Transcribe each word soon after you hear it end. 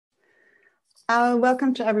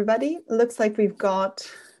Welcome to everybody. Looks like we've got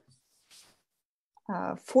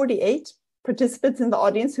 48 participants in the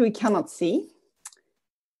audience who we cannot see.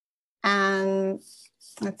 And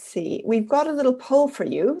let's see, we've got a little poll for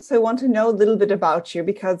you. So I want to know a little bit about you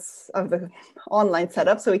because of the online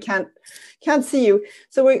setup, so we can't see you.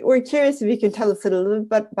 So we're curious if you can tell us a little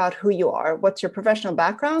bit about who you are. What's your professional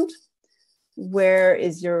background? Where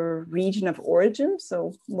is your region of origin?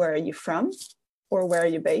 So where are you from, or where are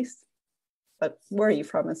you based? But where are you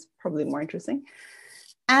from is probably more interesting.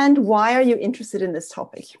 And why are you interested in this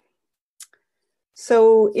topic?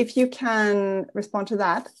 So if you can respond to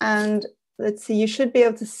that, and let's see, you should be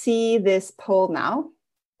able to see this poll now.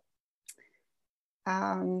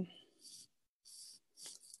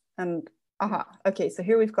 Okay, so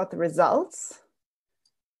here we've got the results.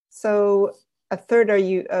 So a third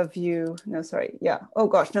of you, no, sorry, yeah, oh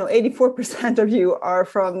gosh, no, 84% of you are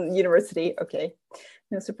from university, okay.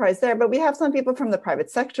 No surprise there, but we have some people from the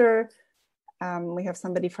private sector. We have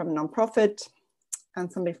somebody from nonprofit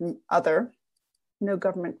and somebody from other, no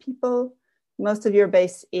government people. Most of you are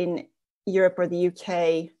based in Europe or the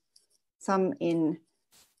UK, some in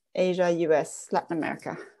Asia, US, Latin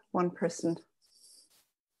America. One person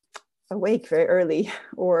awake very early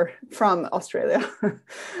or from Australia,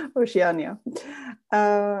 Oceania.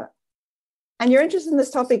 And you're interested in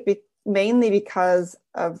this topic mainly because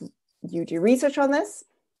of you do research on this,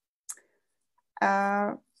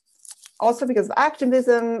 also because of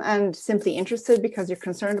activism, and simply interested because you're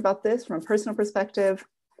concerned about this from a personal perspective,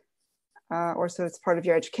 or so it's part of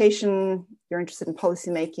your education, you're interested in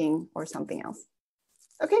policymaking or something else.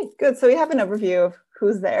 Okay, good. So we have an overview of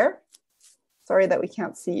who's there. Sorry that we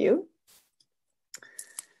can't see you.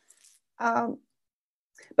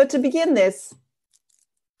 But to begin this,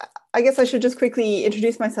 I guess I should just quickly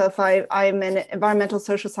introduce myself. I'm an environmental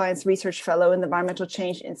social science research fellow in the Environmental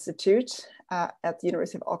Change Institute at the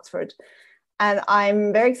University of Oxford. And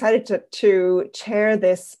I'm very excited to chair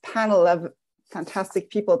this panel of fantastic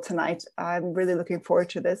people tonight. I'm really looking forward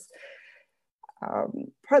to this,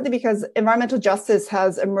 partly because environmental justice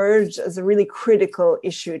has emerged as a really critical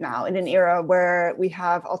issue now in an era where we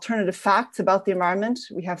have alternative facts about the environment,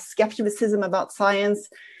 we have skepticism about science,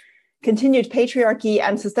 continued patriarchy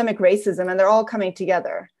and systemic racism, and they're all coming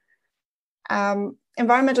together.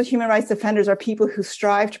 Environmental human rights defenders are people who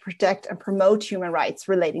strive to protect and promote human rights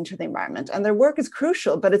relating to the environment, and their work is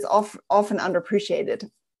crucial, but it's often underappreciated.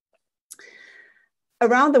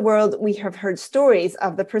 Around the world, we have heard stories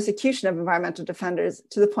of the persecution of environmental defenders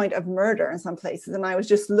to the point of murder in some places. And I was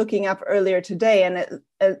just looking up earlier today, and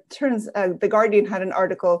it turns The Guardian had an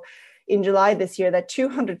article in July this year that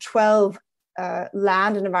 212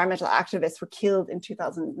 land and environmental activists were killed in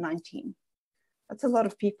 2019. That's a lot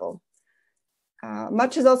of people.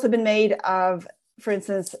 Much has also been made of, for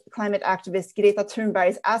instance, climate activist Greta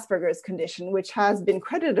Thunberg's Asperger's condition, which has been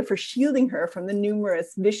credited for shielding her from the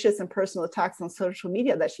numerous vicious and personal attacks on social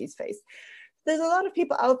media that she's faced. There's a lot of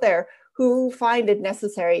people out there who find it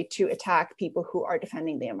necessary to attack people who are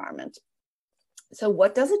defending the environment. So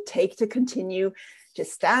what does it take to continue to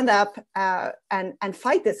stand up and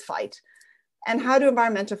fight this fight? And how do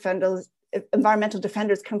environmental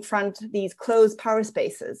defenders confront these closed power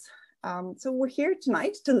spaces? So we're here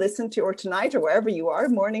tonight to listen to, or tonight, or wherever you are,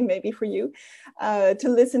 morning maybe for you, to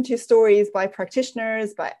listen to stories by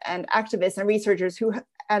practitioners and activists and researchers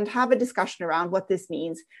and have a discussion around what this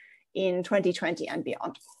means in 2020 and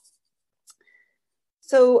beyond.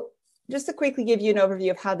 So just to quickly give you an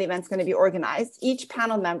overview of how the event's going to be organized, each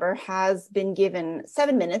panel member has been given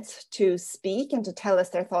 7 minutes to speak and to tell us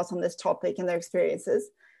their thoughts on this topic and their experiences.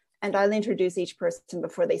 And I'll introduce each person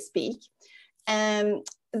before they speak. And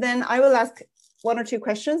then I will ask 1 or 2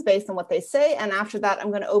 questions based on what they say. And after that, I'm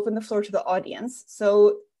going to open the floor to the audience.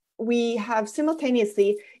 So we have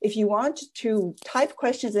simultaneously, if you want to type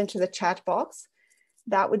questions into the chat box,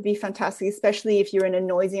 that would be fantastic, especially if you're in a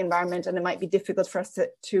noisy environment and it might be difficult for us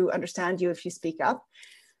to understand you if you speak up.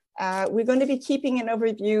 We're going to be keeping an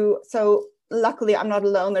overview. So luckily, I'm not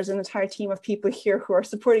alone. There's an entire team of people here who are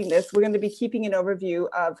supporting this. We're going to be keeping an overview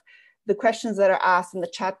of the questions that are asked in the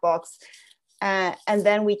chat box. And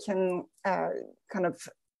then we can kind of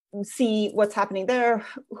see what's happening there,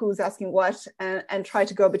 who's asking what, and try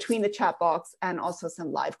to go between the chat box and also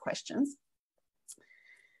some live questions.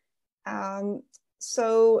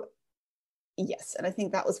 So yes, and I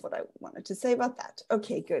think that was what I wanted to say about that.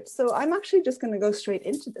 Okay, good. So I'm actually just going to go straight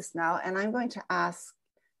into this now, and I'm going to ask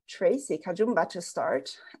Tracy Kajumba to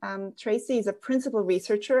start. Tracy is a principal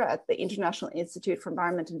researcher at the International Institute for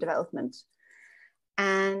Environment and Development.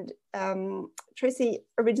 And Tracy,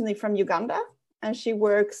 originally from Uganda, and she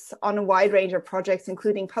works on a wide range of projects,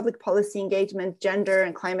 including public policy engagement, gender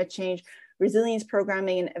and climate change, resilience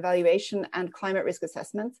programming and evaluation, and climate risk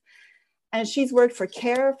assessments. And she's worked for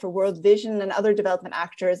CARE, for World Vision, and other development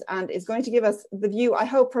actors, and is going to give us the view, I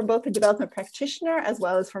hope, from both a development practitioner as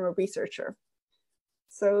well as from a researcher.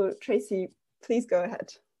 So Tracy, please go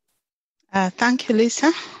ahead. Thank you,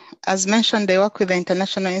 Lisa. As mentioned, I work with the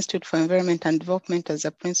International Institute for Environment and Development as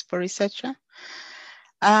a principal researcher.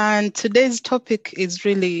 And today's topic is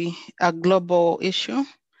really a global issue.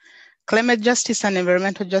 Climate justice and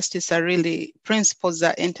environmental justice are really principles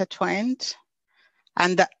that are intertwined,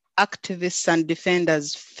 and the activists and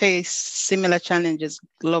defenders face similar challenges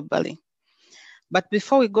globally. But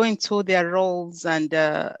before we go into their roles and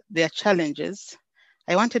their challenges,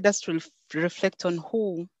 I wanted us to reflect on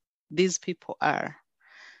who these people are.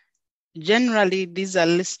 Generally, these are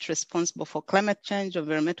least responsible for climate change or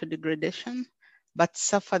environmental degradation, but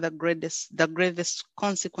suffer the gravest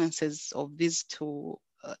consequences of these two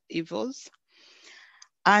evils.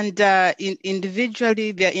 And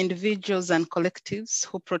individually, they are individuals and collectives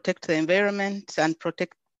who protect the environment and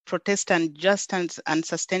protest unjust and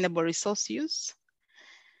sustainable resource use.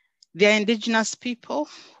 They are indigenous people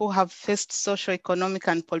who have faced social, economic,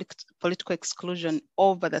 and political exclusion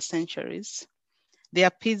over the centuries. They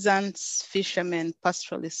are peasants, fishermen,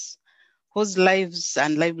 pastoralists, whose lives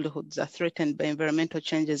and livelihoods are threatened by environmental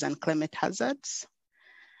changes and climate hazards.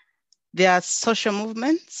 There are social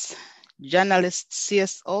movements, journalists,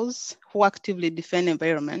 CSOs, who actively defend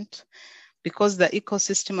environment because the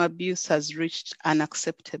ecosystem abuse has reached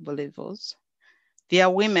unacceptable levels. There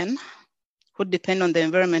are women who depend on the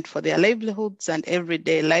environment for their livelihoods and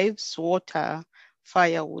everyday lives, water,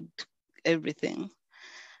 firewood, everything.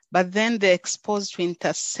 But then they're exposed to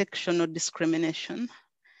intersectional discrimination,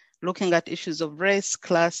 looking at issues of race,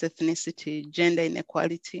 class, ethnicity, gender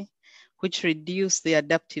inequality, which reduce their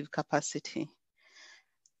adaptive capacity.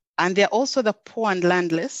 And they're also the poor and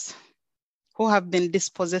landless who have been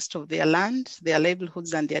dispossessed of their land, their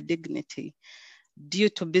livelihoods, and their dignity due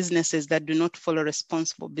to businesses that do not follow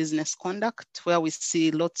responsible business conduct, where we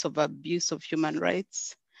see lots of abuse of human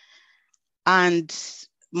rights. And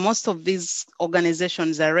most of these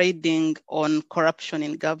organizations are raiding on corruption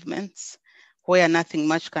in governments, where nothing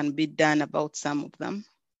much can be done about some of them.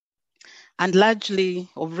 And largely,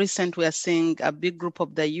 of recent, we are seeing a big group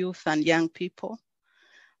of the youth and young people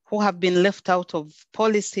who have been left out of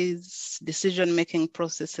policies, decision-making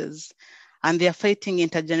processes, and they are fighting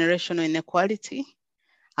intergenerational inequality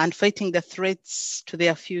and fighting the threats to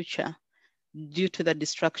their future due to the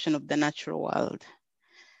destruction of the natural world.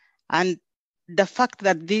 And the fact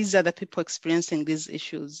that these are the people experiencing these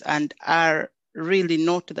issues and are really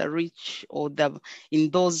not the rich or in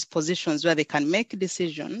those positions where they can make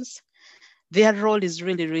decisions, their role is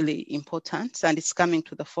really, really important, and it's coming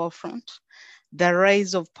to the forefront. The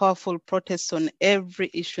rise of powerful protests on every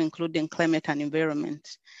issue, including climate and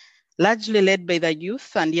environment, largely led by the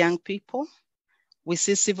youth and young people. We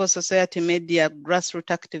see civil society, media, grassroots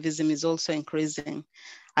activism is also increasing,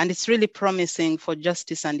 and it's really promising for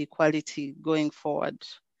justice and equality going forward.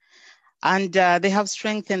 And they have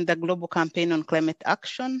strengthened the global campaign on climate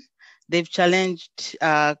action. They've challenged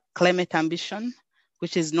climate ambition,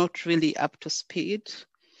 which is not really up to speed.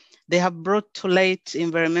 They have brought to light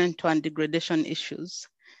environmental and degradation issues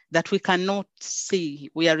that we cannot see.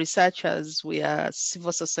 We are researchers, we are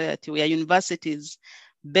civil society, we are universities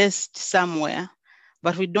based somewhere,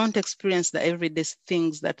 but we don't experience the everyday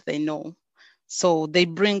things that they know. So they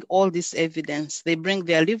bring all this evidence, they bring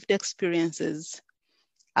their lived experiences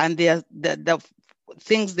and the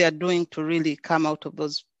things they are doing to really come out of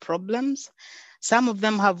those problems. Some of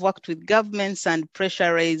them have worked with governments and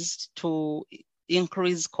pressurized to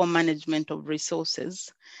increase co-management of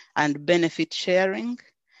resources and benefit sharing,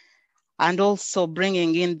 and also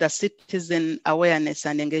bringing in the citizen awareness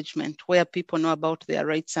and engagement where people know about their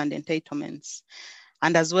rights and entitlements,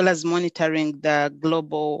 and as well as monitoring the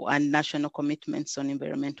global and national commitments on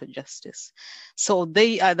environmental justice. So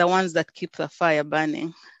they are the ones that keep the fire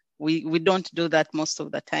burning. We don't do that most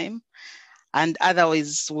of the time, and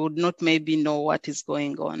otherwise we would not maybe know what is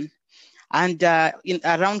going on. And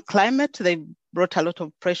around climate, they brought a lot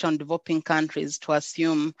of pressure on developing countries to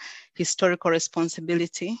assume historical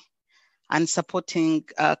responsibility and supporting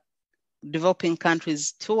developing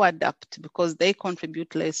countries to adapt because they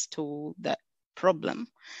contribute less to the problem,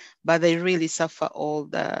 but they really suffer all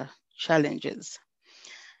the challenges.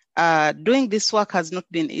 Doing this work has not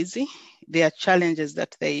been easy. There are challenges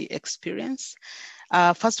that they experience.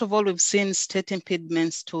 First of all, we've seen state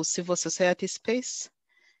impediments to civil society space.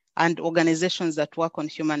 and organizations that work on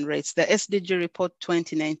human rights. The SDG report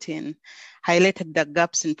 2019 highlighted the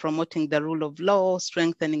gaps in promoting the rule of law,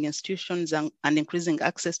 strengthening institutions, and increasing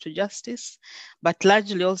access to justice, but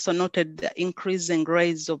largely also noted the increasing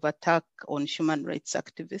rise of attack on human rights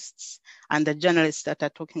activists and the journalists that are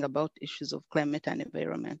talking about issues of climate and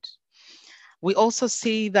environment. We also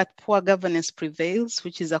see that poor governance prevails,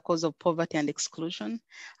 which is a cause of poverty and exclusion,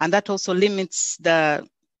 and that also limits the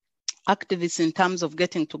activists in terms of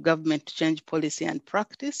getting to government to change policy and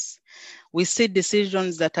practice. We see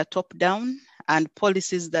decisions that are top-down and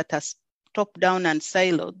policies that are top-down and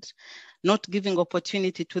siloed, not giving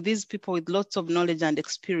opportunity to these people with lots of knowledge and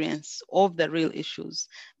experience of the real issues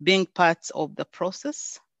being parts of the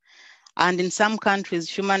process. And in some countries,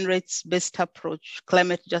 human rights-based approach,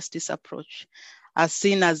 climate justice approach, are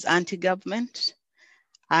seen as anti-government.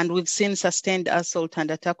 And we've seen sustained assault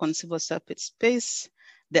and attack on civil service space,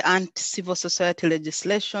 the anti-civil society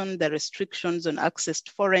legislation, the restrictions on access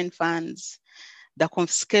to foreign funds, the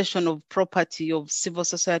confiscation of property of civil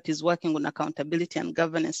societies working on accountability and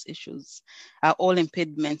governance issues are all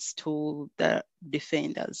impediments to the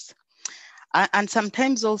defenders. And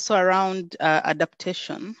sometimes also around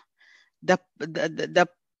adaptation, the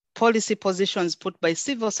policy positions put by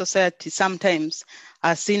civil society sometimes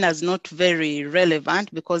are seen as not very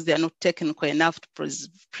relevant because they are not technical enough to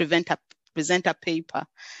present a paper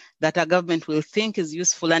that a government will think is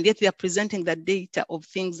useful, and yet they are presenting the data of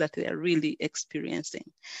things that they are really experiencing.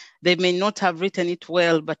 They may not have written it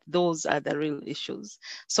well, but those are the real issues.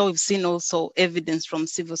 So we've seen also evidence from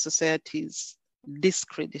civil societies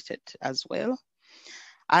discredited as well.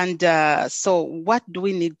 And so what do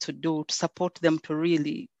we need to do to support them to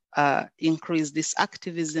really increase this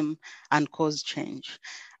activism and cause change?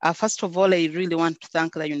 First of all, I really want to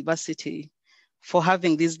thank the university for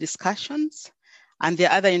having these discussions, and there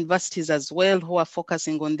are other universities as well who are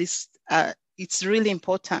focusing on this. It's really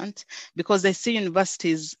important because I see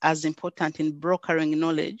universities as important in brokering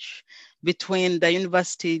knowledge between the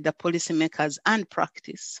university, the policymakers, and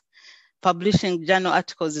practice. Publishing journal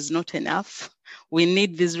articles is not enough. We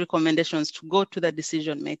need these recommendations to go to the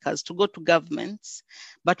decision makers, to go to governments,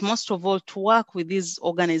 but most of all to work with these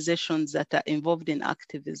organizations that are involved in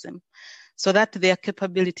activism so that their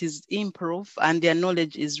capabilities improve and their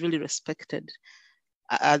knowledge is really respected.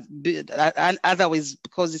 And otherwise,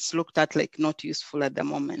 because it's looked at like not useful at the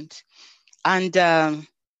moment. And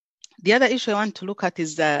the other issue I want to look at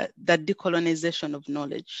is the decolonization of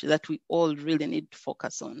knowledge that we all really need to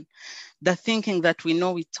focus on. The thinking that we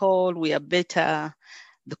know it all, we are better,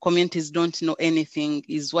 the communities don't know anything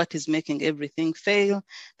is what is making everything fail,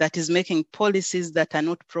 that is making policies that are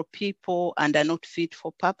not pro-people and are not fit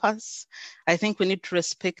for purpose. I think we need to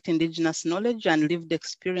respect indigenous knowledge and lived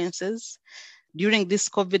experiences. During this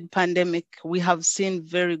COVID pandemic, we have seen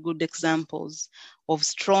very good examples of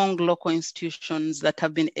strong local institutions that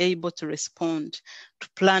have been able to respond, to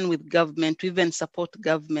plan with government, to even support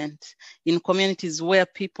government in communities where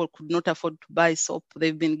people could not afford to buy soap.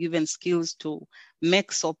 They've been given skills to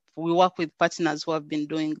make soap. We work with partners who have been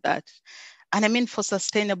doing that. And I mean, for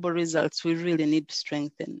sustainable results, we really need to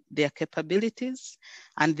strengthen their capabilities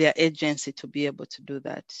and their agency to be able to do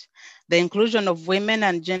that. The inclusion of women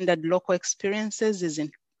and gendered local experiences is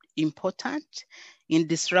important in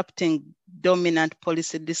disrupting dominant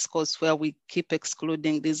policy discourse where we keep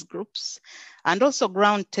excluding these groups, and also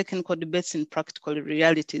ground technical debates in practical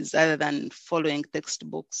realities other than following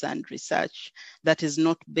textbooks and research that is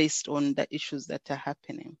not based on the issues that are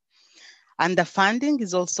happening. And the funding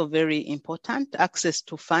is also very important. Access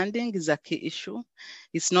to funding is a key issue.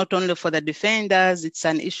 It's not only for the defenders, it's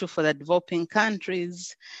an issue for the developing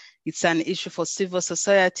countries. It's an issue for civil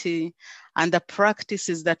society. And the practice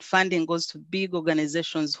is that funding goes to big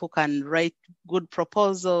organizations who can write good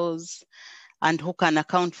proposals and who can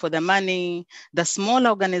account for the money. The small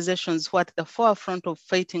organizations who are at the forefront of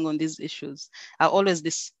fighting on these issues are always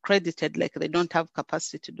discredited, like they don't have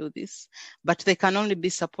capacity to do this, but they can only be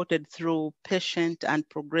supported through patient and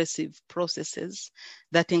progressive processes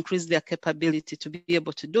that increase their capability to be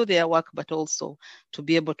able to do their work, but also to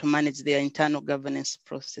be able to manage their internal governance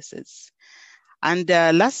processes. And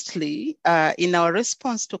lastly, in our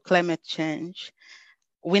response to climate change,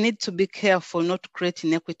 we need to be careful not to create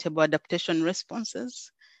inequitable adaptation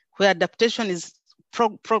responses, where adaptation is,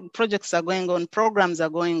 projects are going on, programs are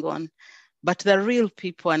going on, but the real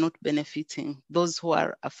people are not benefiting, those who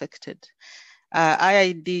are affected.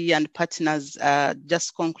 IID and partners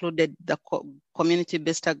just concluded the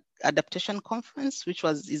community-based adaptation conference, which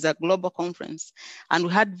is a global conference. And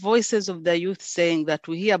we had voices of the youth saying that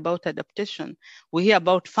we hear about adaptation, we hear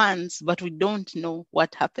about funds, but we don't know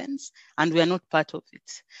what happens, and we are not part of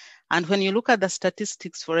it. And when you look at the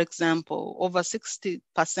statistics, for example, over 60%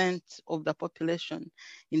 of the population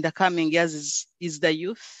in the coming years is the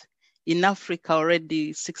youth. In Africa,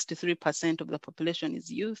 already 63% of the population is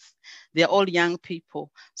youth. They're all young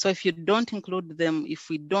people. So if you don't include them, if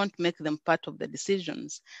we don't make them part of the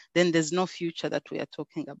decisions, then there's no future that we are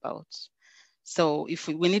talking about. So if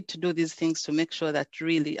we need to do these things to make sure that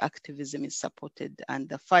really activism is supported and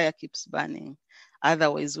the fire keeps burning.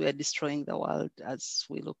 Otherwise, we are destroying the world as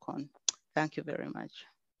we look on. Thank you very much.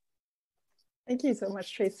 Thank you so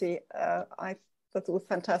much, Tracy. That was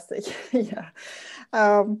fantastic. Yeah,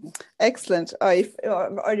 excellent. I've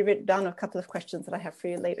already written down a couple of questions that I have for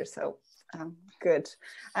you later, so good.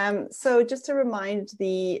 So just to remind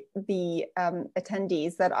the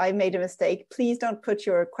attendees that I made a mistake, please don't put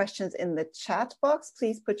your questions in the chat box.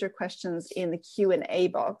 Please put your questions in the Q&A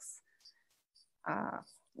box.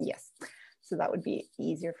 Yes, so that would be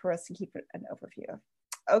easier for us to keep an overview of.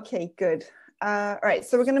 Okay, good. All right,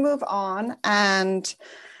 so we're going to move on, and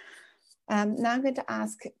now I'm going to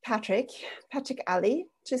ask Patrick Ali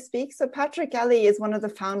to speak. So Patrick Ali is one of the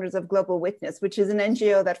founders of Global Witness, which is an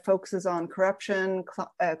NGO that focuses on corruption,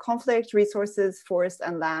 conflict, resources, forest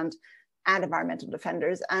and land, and environmental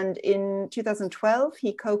defenders. And in 2012,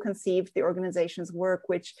 he co-conceived the organization's work,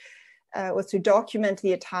 which was to document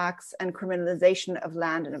the attacks and criminalization of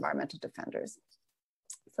land and environmental defenders.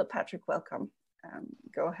 So Patrick, welcome.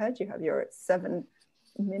 Go ahead, you have your 7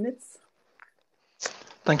 minutes.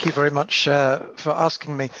 Thank you very much for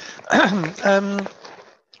asking me.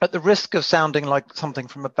 At the risk of sounding like something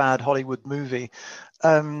from a bad Hollywood movie,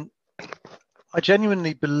 I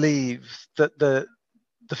genuinely believe that the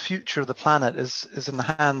future of the planet is in the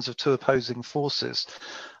hands of two opposing forces.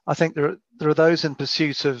 I think there are those in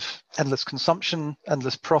pursuit of endless consumption,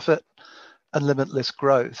 endless profit, and limitless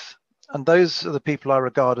growth. And those are the people I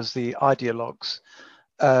regard as the ideologues,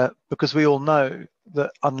 because we all know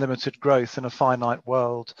that unlimited growth in a finite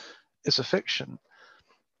world is a fiction.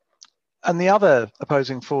 And the other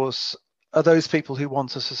opposing force are those people who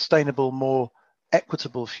want a sustainable, more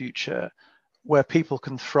equitable future where people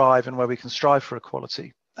can thrive and where we can strive for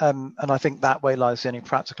equality. And I think that way lies the only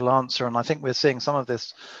practical answer. And I think we're seeing some of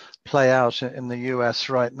this play out in the US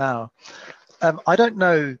right now. I don't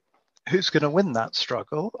know who's going to win that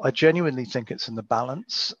struggle. I genuinely think it's in the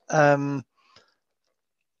balance.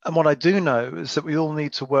 And what I do know is that we all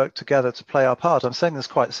need to work together to play our part. I'm saying this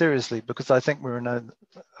quite seriously because I think we're in a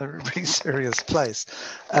really serious place.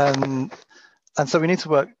 And so we need to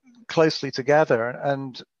work closely together.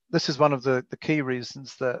 And this is one of the key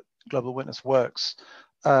reasons that Global Witness works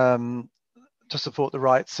to support the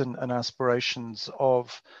rights and aspirations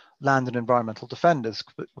of land and environmental defenders,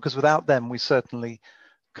 because without them, we certainly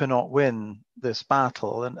cannot win this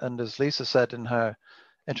battle. And as Lisa said in her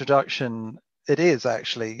introduction, it is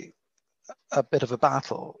actually a bit of a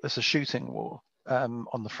battle. It's a shooting war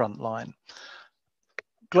on the front line.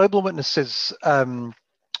 Global Witness's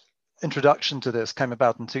introduction to this came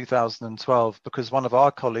about in 2012 because one of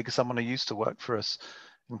our colleagues, someone who used to work for us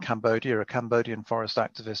in Cambodia, a Cambodian forest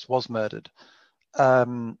activist, was murdered.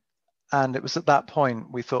 And it was at that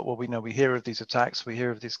point we thought, well, we hear of these attacks, we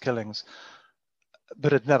hear of these killings,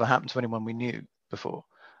 but it never happened to anyone we knew before.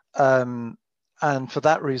 And for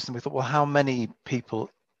that reason, we thought, well, how many people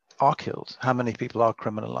are killed? How many people are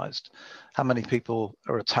criminalized? How many people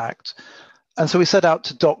are attacked? And so we set out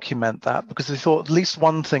to document that because we thought at least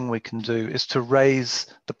one thing we can do is to raise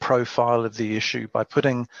the profile of the issue by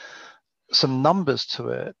putting some numbers to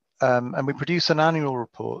it. And we produce an annual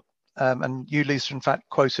report. And you, Lisa, in fact,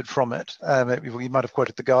 quoted from it. You might have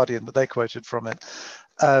quoted The Guardian, but they quoted from it.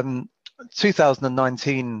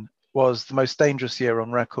 2019 was the most dangerous year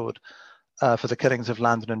on record for the killings of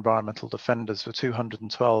land and environmental defenders, for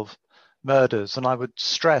 212 murders. And I would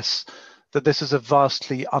stress that this is a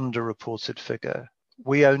vastly underreported figure.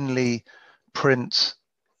 We only print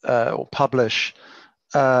or publish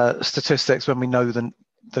statistics when we know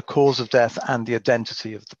the cause of death and the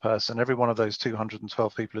identity of the person. Every one of those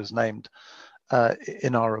 212 people is named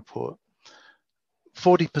in our report.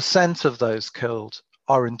 40% of those killed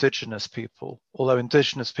are indigenous people, although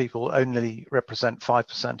indigenous people only represent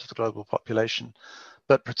 5% of the global population.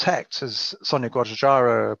 But Protect, as Sonia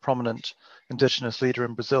Guajajara, a prominent indigenous leader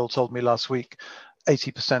in Brazil, told me last week,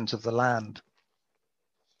 80% of the land.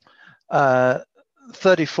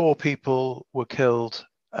 34 people were killed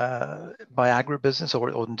by agribusiness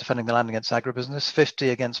or defending the land against agribusiness, 50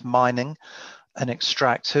 against mining and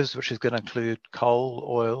extractives, which is going to include coal,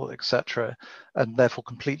 oil, etc., and therefore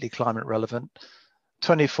completely climate relevant.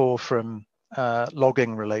 24 from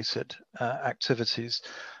logging related activities.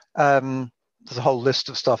 There's a whole list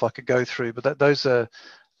of stuff I could go through, but those are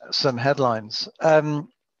some headlines. On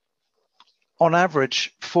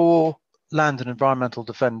average, 4 land and environmental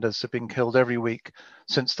defenders have been killed every week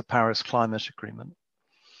since the Paris Climate Agreement.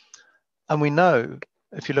 And we know,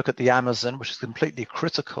 if you look at the Amazon, which is completely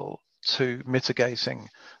critical to mitigating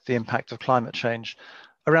the impact of climate change,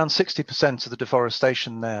 around 60% of the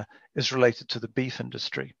deforestation there is related to the beef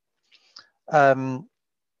industry. Adding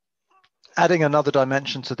another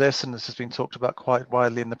dimension to this, and this has been talked about quite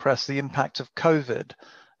widely in the press, the impact of COVID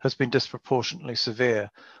has been disproportionately severe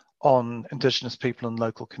on Indigenous people and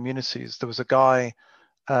local communities. There was a guy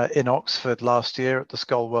in Oxford last year at the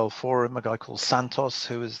Skull World Forum, a guy called Santos,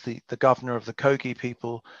 who is the governor of the Kogi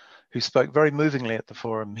people, who spoke very movingly at the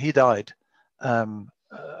forum. He died a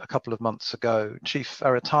couple of months ago. Chief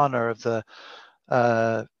Aratana of the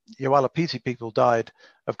Yawalapiti people died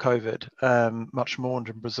of COVID, much mourned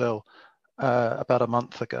in Brazil about a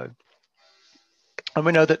month ago. And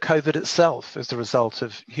we know that COVID itself is the result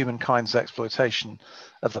of humankind's exploitation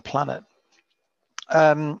of the planet.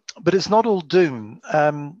 But it's not all doom.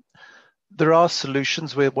 There are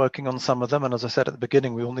solutions. We're working on some of them. And as I said at the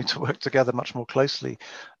beginning, we all need to work together much more closely.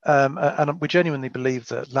 And we genuinely believe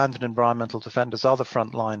that land and environmental defenders are the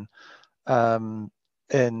front line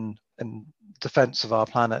in defense of our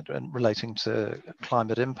planet and relating to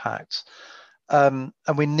climate impacts. And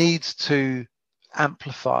we need to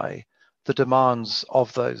amplify the demands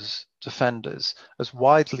of those defenders as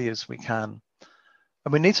widely as we can.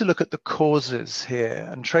 And we need to look at the causes here.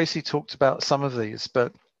 And Tracy talked about some of these,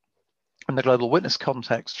 but in the global witness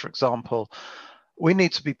context, for example, we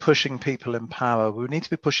need to be pushing people in power. We need to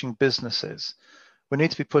be pushing businesses. We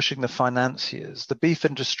need to be pushing the financiers. The beef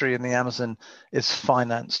industry in the Amazon is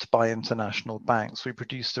financed by international banks. We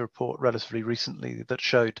produced a report relatively recently that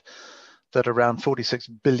showed that around $46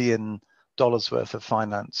 billion worth of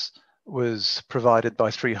finance was provided by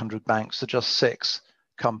 300 banks to just 6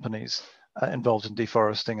 companies involved in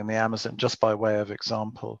deforesting in the Amazon, just by way of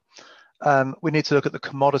example. We need to look at the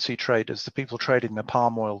commodity traders, the people trading the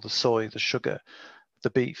palm oil, the soy, the sugar, the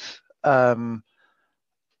beef. The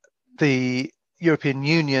European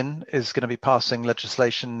Union is going to be passing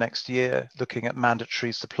legislation next year looking at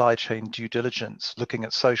mandatory supply chain due diligence, looking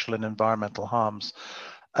at social and environmental harms.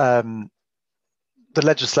 The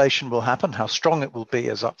legislation will happen. How strong it will be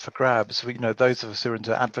is up for grabs. We, those of us who are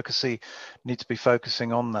into advocacy need to be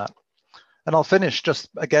focusing on that. And I'll finish just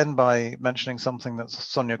again by mentioning something that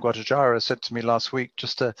Sonia Guajajara said to me last week,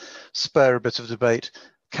 just to spur a bit of debate.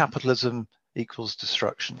 Capitalism equals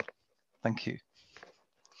destruction. Thank you.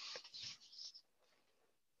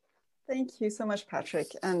 Thank you so much, Patrick.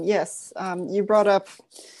 And yes, you brought up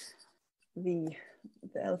the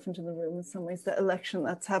elephant in the room in some ways, the election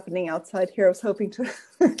that's happening outside here. I was hoping to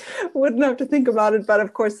wouldn't have to think about it, but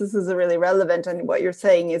of course this is really relevant, and what you're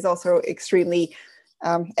saying is also extremely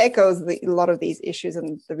echoes a lot of these issues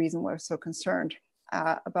and the reason we're so concerned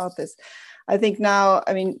about this. I think now,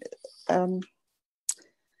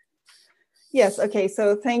 yes, okay,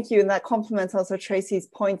 so thank you, and that complements also Tracy's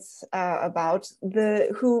points about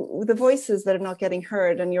the voices that are not getting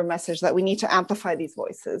heard, and your message that we need to amplify these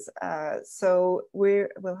voices. So we'll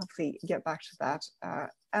hopefully get back to that.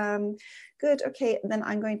 Good, okay, then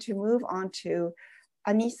I'm going to move on to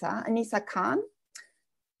Anisa Khan.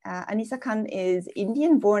 Anisa Khan is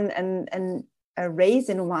Indian, born and raised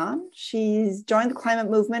in Oman. She's joined the climate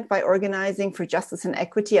movement by organizing for justice and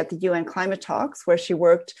equity at the UN climate talks, where she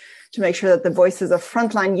worked to make sure that the voices of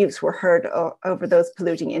frontline youths were heard over those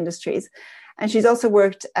polluting industries. And she's also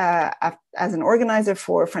worked as an organizer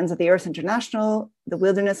for Friends of the Earth International, the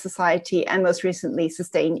Wilderness Society, and most recently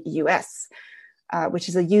Sustain US, which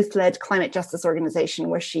is a youth-led climate justice organization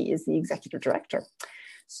where she is the executive director.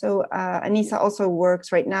 So Anisa also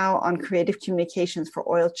works right now on creative communications for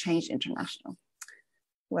Oil Change International.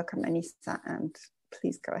 Welcome, Anisa, and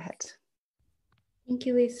please go ahead. Thank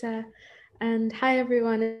you, Lisa. And hi,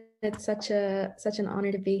 everyone. It's such an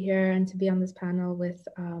honor to be here and to be on this panel with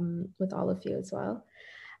all of you as well.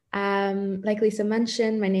 Like Lisa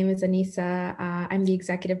mentioned, my name is Anisa. I'm the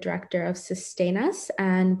executive director of Sustain Us,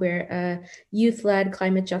 and we're a youth-led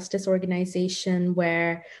climate justice organization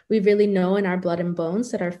where we really know in our blood and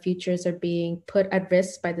bones that our futures are being put at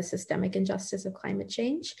risk by the systemic injustice of climate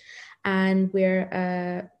change. And we're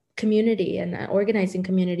a community and an organizing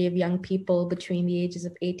community of young people between the ages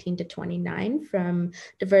of 18 to 29 from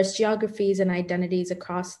diverse geographies and identities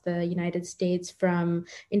across the United States, from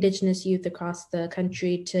Indigenous youth across the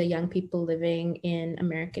country to young people living in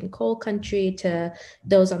American coal country to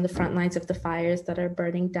those on the front lines of the fires that are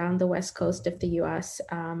burning down the west coast of the US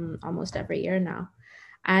almost every year now.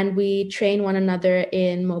 And we train one another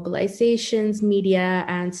in mobilizations, media,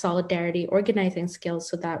 and solidarity organizing skills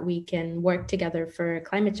so that we can work together for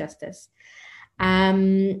climate justice.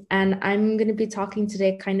 And I'm going to be talking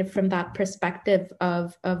today kind of from that perspective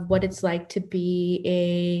of what it's like to be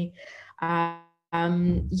a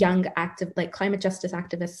young active, like climate justice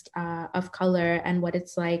activist of color, and what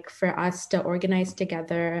it's like for us to organize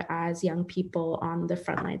together as young people on the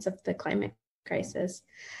front lines of the climate crisis.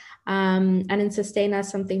 And in Sustaina,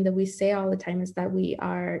 something that we say all the time is that we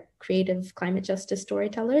are creative climate justice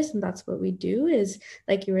storytellers, and that's what we do. Is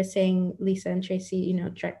like you were saying, Lisa and Tracy, you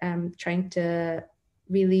know, trying to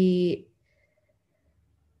really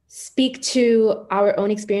speak to our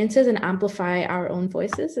own experiences and amplify our own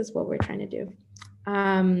voices is what we're trying to do.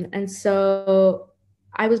 And so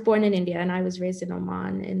I was born in India and I was raised in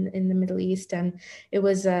Oman in the Middle East, and it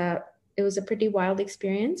was a pretty wild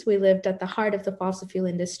experience. We lived at the heart of the fossil fuel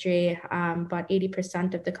industry. About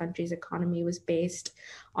 80% of the country's economy was based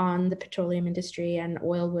on the petroleum industry, and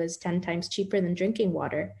oil was 10 times cheaper than drinking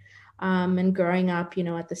water. And growing up, you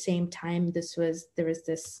know, at the same time, there was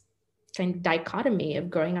this kind of dichotomy of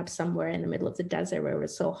growing up somewhere in the middle of the desert where it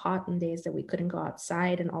was so hot in days that we couldn't go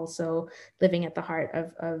outside, and also living at the heart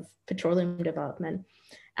of petroleum development.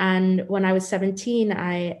 And when I was 17,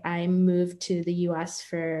 I moved to the US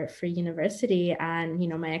for university. And, you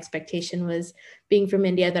know, my expectation was, being from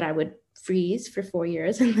India, that I would freeze for 4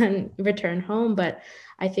 years and then return home. But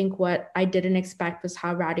I think what I didn't expect was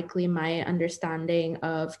how radically my understanding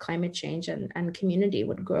of climate change and community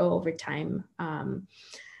would grow over time.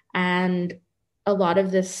 And a lot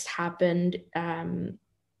of this happened,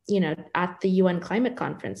 you know, at the UN climate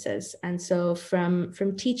conferences. And so from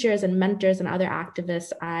teachers and mentors and other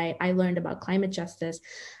activists, I learned about climate justice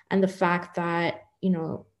and the fact that, you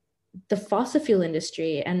know, the fossil fuel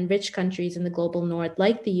industry and rich countries in the global north,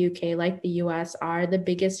 like the UK, like the US, are the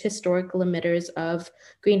biggest historical emitters of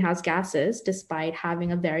greenhouse gases, despite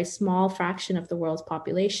having a very small fraction of the world's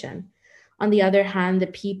population. On the other hand, the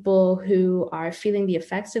people who are feeling the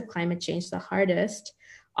effects of climate change the hardest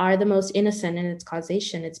are the most innocent in its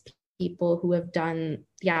causation. It's people who have done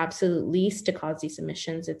the absolute least to cause these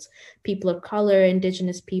emissions. It's people of color,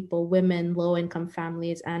 Indigenous people, women, low-income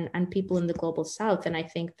families, and people in the global south. And I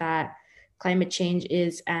think that climate change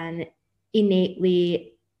is an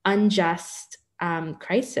innately unjust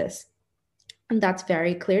crisis. And that's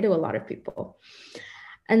very clear to a lot of people.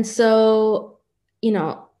 And so, you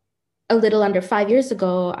know, a little under 5 years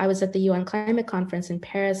ago, I was at the UN climate conference in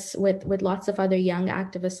Paris with lots of other young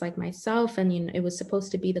activists like myself. And, you know, it was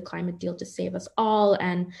supposed to be the climate deal to save us all.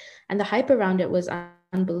 And the hype around it was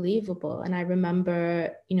unbelievable. And I remember,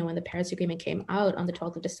 you know, when the Paris Agreement came out on the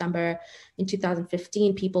 12th of December in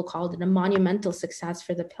 2015, people called it a monumental success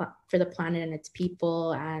for the planet and its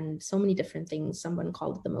people, and so many different things. Someone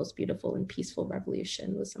called it the most beautiful and peaceful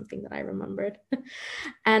revolution, was something that I remembered.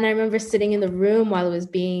 And I remember sitting in the room while it was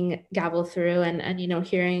being gavelled through, and you know,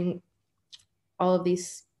 hearing all of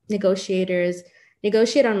these negotiators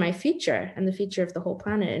negotiate on my future and the future of the whole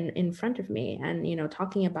planet in front of me, and, you know,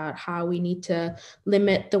 talking about how we need to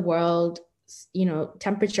limit the world, you know,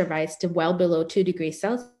 temperature rise to well below 2 degrees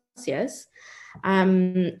Celsius.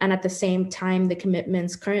 And at the same time, the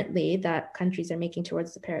commitments currently that countries are making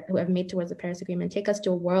towards who have made towards the Paris Agreement take us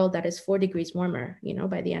to a world that is 4 degrees warmer, you know,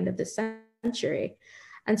 by the end of this century.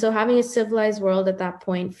 And so having a civilized world at that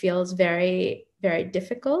point feels very, very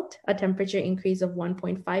difficult. A temperature increase of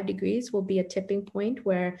 1.5 degrees will be a tipping point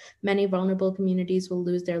where many vulnerable communities will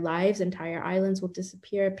lose their lives, entire islands will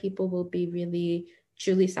disappear, people will be really,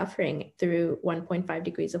 truly suffering through 1.5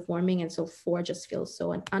 degrees of warming. And so 4 just feels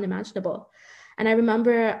so unimaginable. And I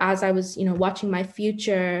remember, as I was, you know, watching my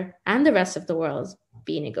future and the rest of the world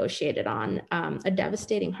be negotiated on, a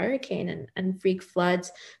devastating hurricane and freak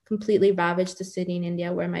floods completely ravaged the city in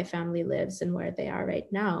India where my family lives and where they are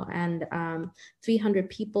right now. And 300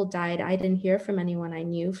 people died. I didn't hear from anyone I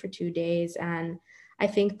knew for 2 days. And I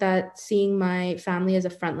think that seeing my family as a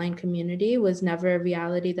frontline community was never a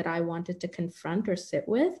reality that I wanted to confront or sit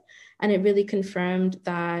with. And it really confirmed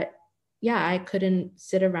that, yeah, I couldn't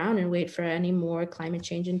sit around and wait for any more climate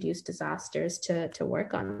change induced disasters to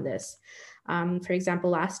work on this. For example,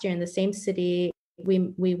 last year in the same city,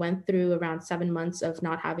 we went through around 7 months of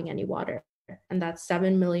not having any water. And that's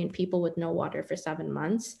 7 million people with no water for 7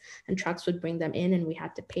 months, and trucks would bring them in and we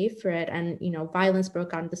had to pay for it. And, violence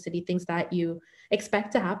broke out in the city, things that you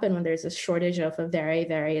expect to happen when there's a shortage of a very,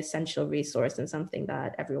 very essential resource and something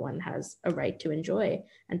that everyone has a right to enjoy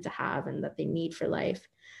and to have and that they need for life.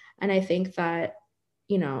 And I think that,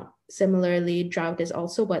 similarly, drought is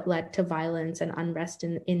also what led to violence and unrest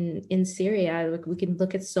in Syria. Like, we can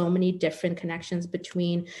look at so many different connections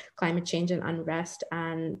between climate change and unrest.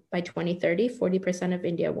 And by 2030, 40% of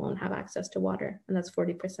India won't have access to water. And that's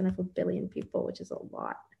 40% of 1 billion people, which is a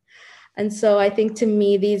lot. And so I think, to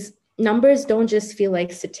me, these numbers don't just feel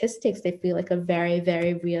like statistics, they feel like a very,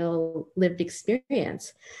 very real lived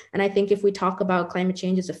experience. And I think if we talk about climate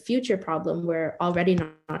change as a future problem, we're already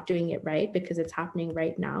not doing it right, because it's happening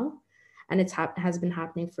right now. And it has been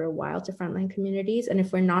happening for a while to frontline communities. And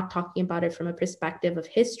if we're not talking about it from a perspective of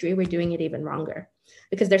history, we're doing it even wronger,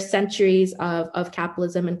 because there's centuries of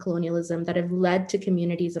capitalism and colonialism that have led to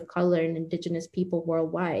communities of color and indigenous people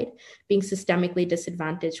worldwide being systemically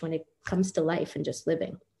disadvantaged when it comes to life and just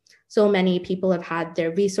living. So many people have had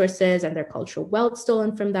their resources and their cultural wealth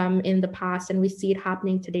stolen from them in the past, and we see it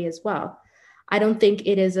happening today as well. I don't think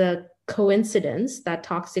it is a coincidence that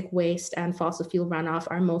toxic waste and fossil fuel runoff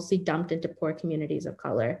are mostly dumped into poor communities of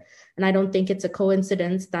color. And I don't think it's a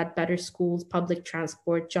coincidence that better schools, public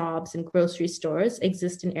transport, jobs, and grocery stores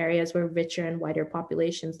exist in areas where richer and whiter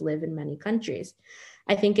populations live in many countries.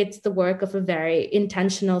 I think it's the work of a very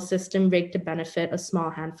intentional system rigged to benefit a small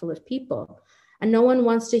handful of people. And no one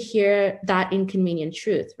wants to hear that inconvenient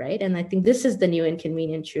truth, right? And I think this is the new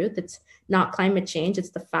inconvenient truth. It's not climate change. It's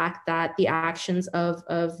the fact that the actions of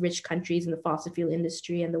rich countries in the fossil fuel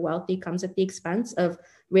industry and the wealthy comes at the expense of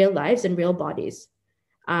real lives and real bodies,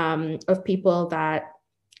 of people that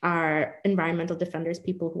are environmental defenders,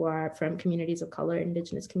 people who are from communities of color,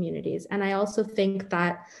 indigenous communities. And I also think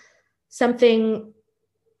that something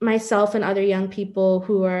myself and other young people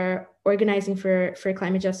who are organizing for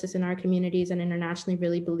climate justice in our communities and internationally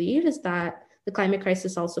really believe is that the climate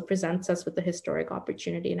crisis also presents us with a historic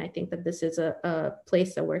opportunity. And I think that this is a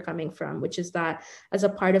place that we're coming from, which is that as a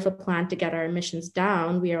part of a plan to get our emissions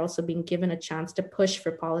down, we are also being given a chance to push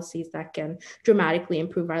for policies that can dramatically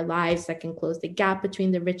improve our lives, that can close the gap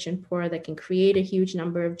between the rich and poor, that can create a huge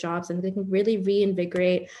number of jobs, and they can really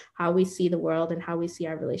reinvigorate how we see the world and how we see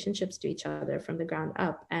our relationships to each other from the ground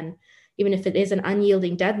up. And even if it is an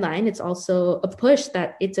unyielding deadline, it's also a push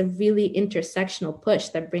that it's a really intersectional push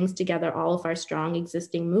that brings together all of our strong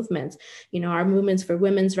existing movements. Our movements for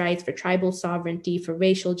women's rights, for tribal sovereignty, for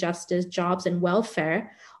racial justice, jobs, and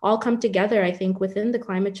welfare all come together, I think, within the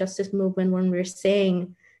climate justice movement when we're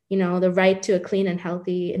saying, the right to a clean and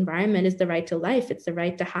healthy environment is the right to life. It's the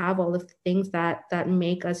right to have all of the things that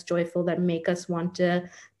make us joyful, that make us want to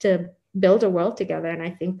build a world together. And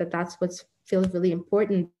I think that that's what feels really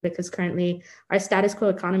important, because currently our status quo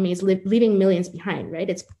economy is leaving millions behind, right?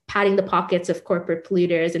 It's padding the pockets of corporate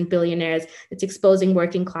polluters and billionaires. It's exposing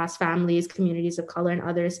working class families, communities of color, and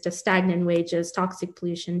others to stagnant wages, toxic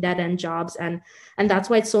pollution, dead-end jobs. And that's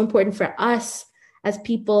why it's so important for us as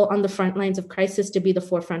people on the front lines of crisis to be the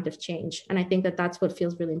forefront of change. And I think that that's what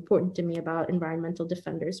feels really important to me about environmental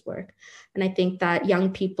defenders' work. And I think that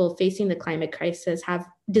young people facing the climate crisis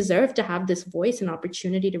deserve to have this voice and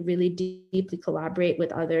opportunity to really deeply collaborate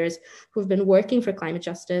with others who've been working for climate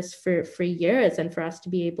justice for years, and for us to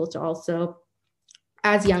be able to also,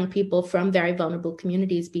 as young people from very vulnerable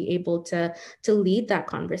communities, be able to lead that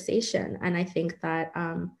conversation. And I think that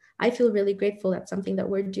I feel really grateful. That's something that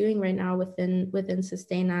we're doing right now within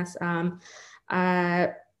Sustain Us.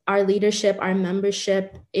 Our leadership, our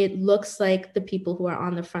membership, it looks like the people who are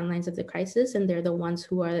on the front lines of the crisis, and they're the ones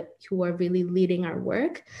who are really leading our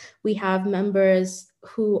work. We have members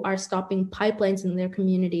who are stopping pipelines in their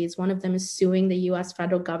communities. One of them is suing the US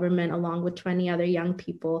federal government along with 20 other young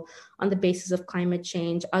people on the basis of climate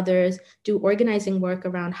change. Others do organizing work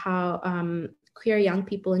around how queer young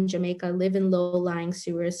people in Jamaica live in low-lying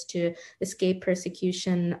sewers to escape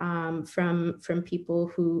persecution from people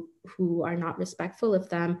who are not respectful of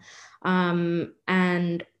them. And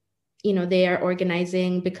they are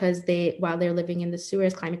organizing because while they're living in the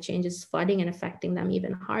sewers, climate change is flooding and affecting them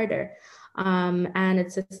even harder. And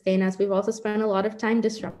it's Sustain Us. We've also spent a lot of time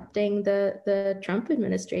disrupting the Trump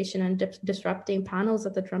administration and disrupting panels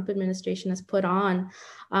that the Trump administration has put on,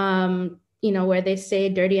 where they say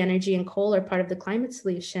dirty energy and coal are part of the climate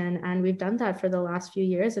solution. And we've done that for the last few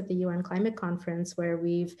years at the UN Climate Conference, where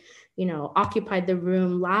we've, occupied the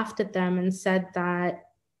room, laughed at them, and said that,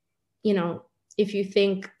 if you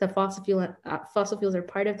think the fossil fuels are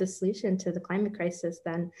part of the solution to the climate crisis,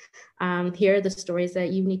 then here are the stories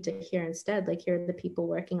that you need to hear instead. Like, here are the people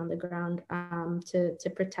working on the ground to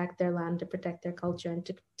protect their land, to protect their culture, and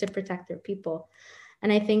to protect their people.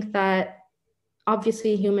 And I think that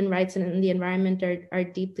obviously human rights and the environment are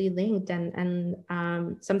deeply linked. And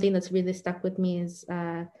something that's really stuck with me is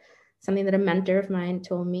something that a mentor of mine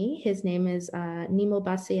told me. His name is Nimo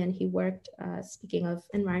Bassi, and he worked, speaking of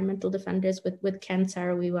environmental defenders, with Ken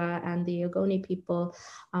Saro-Wiwa and the Ogoni people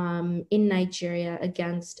in Nigeria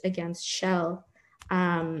against Shell.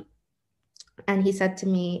 And he said to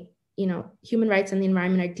me, you know, human rights and the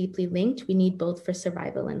environment are deeply linked. We need both for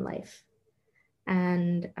survival and life.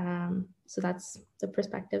 And so that's the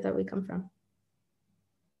perspective that we come from.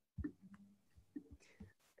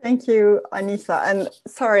 Thank you, Anissa. And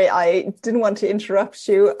sorry, I didn't want to interrupt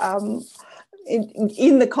you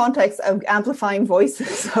in the context of amplifying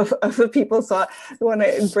voices of the people. So I want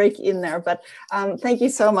to break in there. But thank you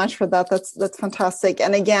so much for that. That's fantastic.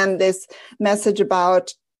 And again, this message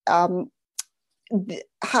about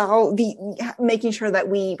making sure that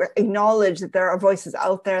we acknowledge that there are voices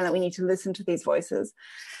out there and that we need to listen to these voices.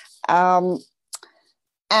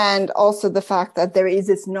 And also the fact that there is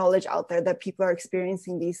this knowledge out there that people are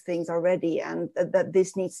experiencing these things already, and that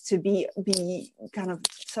this needs to be kind of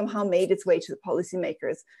somehow made its way to the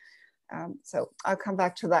policymakers. So I'll come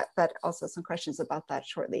back to that also some questions about that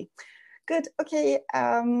shortly. Good, okay.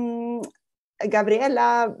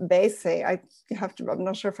 Gabriela Bese, I'm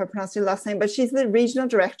not sure if I pronounced your last name, but she's the regional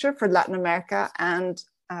director for Latin America. And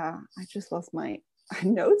I just lost my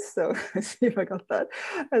notes, so let's see if I got that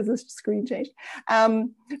as the screen changed.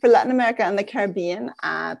 For Latin America and the Caribbean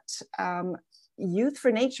at Youth for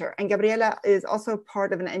Nature. And Gabriela is also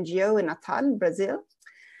part of an NGO in Natal, Brazil.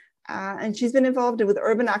 And she's been involved with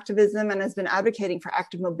urban activism and has been advocating for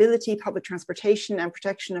active mobility, public transportation, and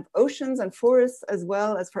protection of oceans and forests, as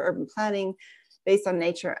well as for urban planning based on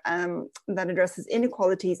nature that addresses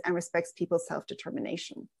inequalities and respects people's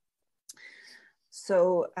self-determination.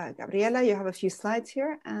 So Gabriela, you have a few slides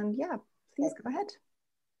here, and yeah, please go ahead.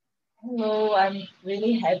 Hello, I'm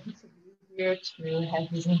really happy to be here to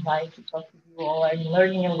have this invite to talk with you all. I'm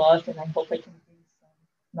learning a lot, and I hope I can bring some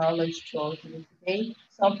knowledge to all of you today.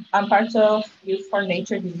 So I'm part of Youth for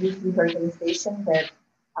Nature, the youth organization that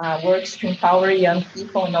works to empower young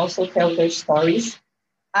people and also tell their stories.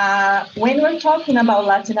 When we're talking about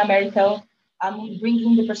Latin America, I'm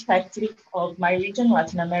bringing the perspective of my region,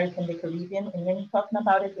 Latin America and the Caribbean. And when we're talking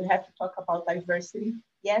about it, we have to talk about diversity.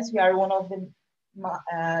 Yes, we are one of the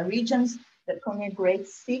regions that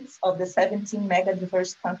commemorates 6 of the 17 mega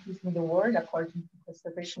diverse countries in the world, according to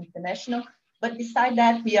Conservation International. But beside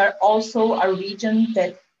that, we are also a region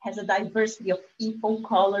that has a diversity of people,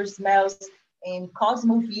 colors, smells, and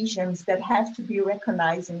cosmovisions that have to be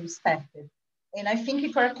recognized and respected. And I think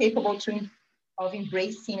if we're capable of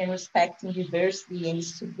embracing and respecting diversity and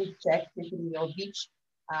subjectivity of each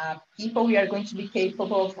people, we are going to be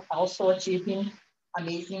capable of also achieving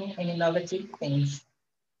amazing and innovative things.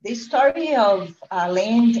 The story of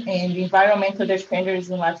land and environmental defenders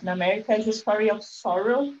in Latin America is a story of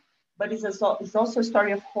sorrow, but it's also a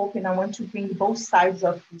story of hope, and I want to bring both sides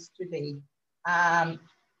of this today.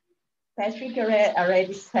 Patrick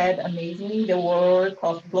already said amazingly the work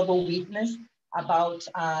of Global Witness about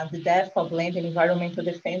the death of land and environmental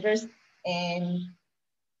defenders. In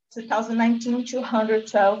 2019,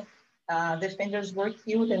 212 defenders were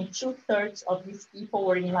killed, and 2/3 of these people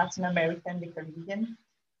were in Latin America and the Caribbean.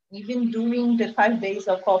 Even during the 5 days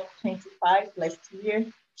of COP25 last year,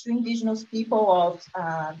 2 indigenous people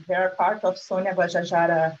they are part of Sônia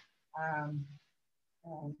Guajajara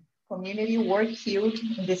community were killed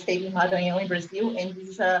in the state of Maranhão in Brazil. And this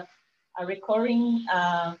is a recurring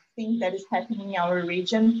thing that is happening in our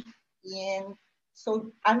region. And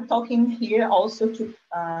so I'm talking here also to,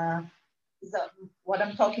 what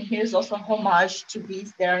I'm talking here is also a homage to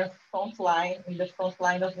these, their in the front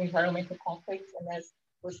line of environmental conflicts. And as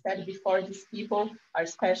was said before, these people are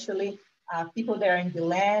especially people that are in the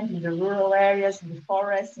land, in the rural areas, in the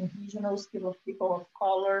forests, indigenous, people of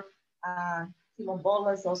color,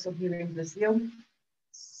 quilombolas also here in Brazil.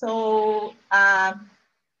 So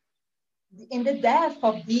in the death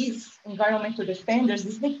of these environmental defenders,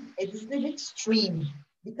 this is the extreme,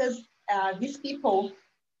 because these people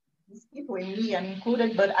and me, I'm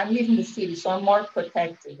included, but I live in the city, so I'm more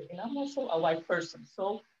protected, and I'm also a white person.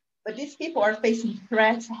 So, but these people are facing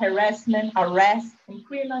threats, harassment, arrest, and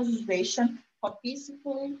criminalization for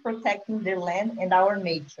peacefully protecting their land and our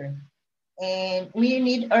nature. And we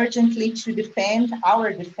need urgently to defend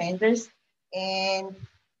our defenders. And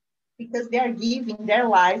because they are giving their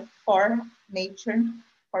life for nature,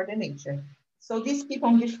 for the nature. So these people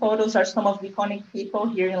in these photos are some of the iconic people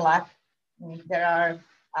here in LAC that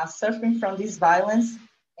are suffering from this violence.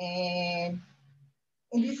 And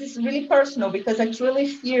this is really personal because I truly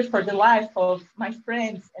fear for the life of my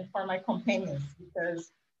friends and for my companions, because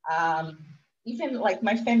even like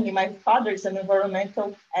my family, my father is an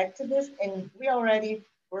environmental activist, and we already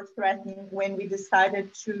were threatened when we decided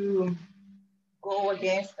to go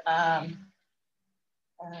against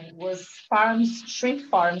was farms, shrimp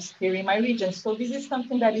farms here in my region. So this is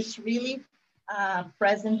something that is really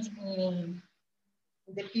present in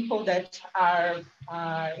the people that are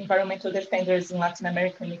environmental defenders in Latin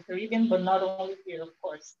America and the Caribbean, but not only here, of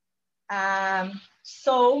course.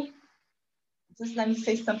 So just let me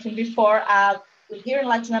say something before. Here in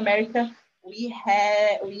Latin America, we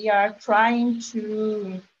are trying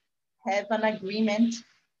to have an agreement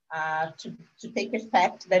to take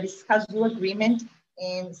effect, that is Escazú Agreement.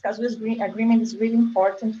 And Escazú Agreement is really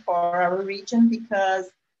important for our region because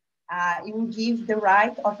it will give the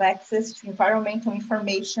right of access to environmental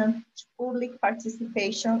information, to public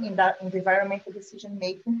participation in the environmental decision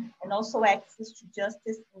making, and also access to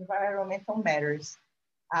justice in environmental matters.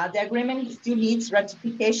 The agreement still needs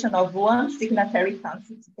ratification of one signatory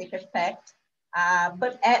country to take effect,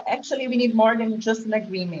 but actually we need more than just an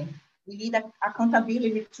agreement. We need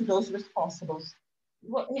accountability to those responsible.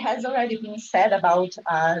 Well, it has already been said about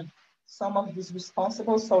some of these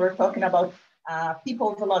responsible. So we're talking about people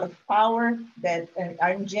with a lot of power that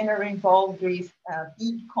are in general involved with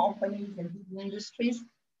big companies and big industries.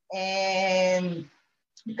 And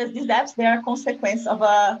because these apps, they are a consequence of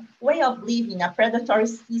a way of living, a predatory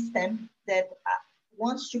system that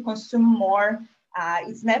wants to consume more.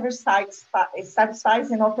 It's never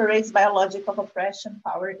satisfies and operates by a logic of oppression,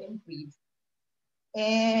 power, and greed.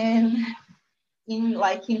 And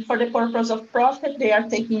for the purpose of profit, they are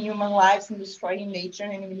taking human lives and destroying nature,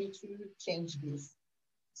 and we need to change this.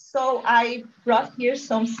 So I brought here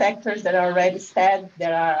some sectors that are already said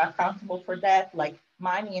that are accountable for that, like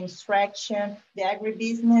mining and extraction, the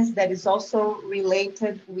agribusiness that is also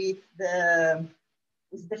related with the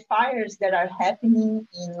fires that are happening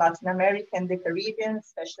in Latin America and the Caribbean,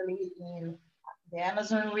 especially in the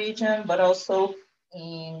Amazon region, but also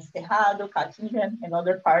in Cerrado, Caatinga, and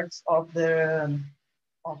other parts of the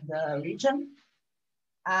region.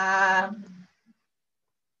 And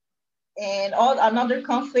another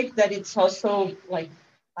conflict that it's also like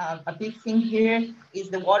a big thing here is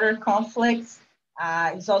the water conflicts.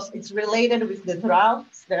 It's related with the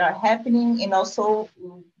droughts that are happening, and also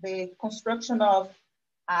the construction of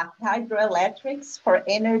hydroelectrics for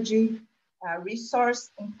energy resource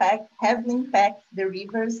heavily impact the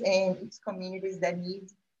rivers and its communities that need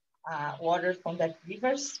water from that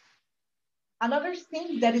rivers. Another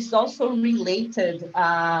thing that is also related,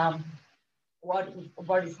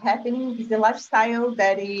 what is happening is the lifestyle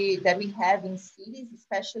that we have in cities,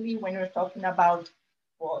 especially when we're talking about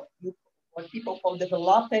what people call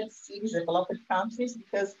developed cities, developed countries,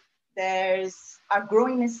 because there's a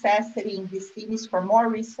growing necessity in these cities for more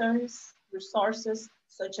resources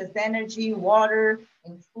such as energy, water,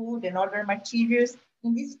 and food, and other materials.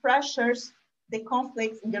 In these pressures, the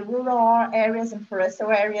conflicts in the rural areas and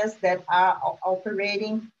forestal areas that are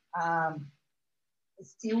operating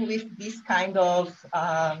still with this kind of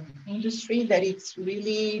industry that it's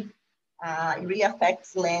really, it really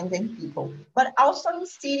affects land and people. But also in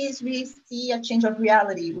cities, we see a change of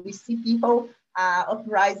reality. We see people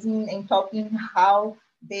uprising and talking how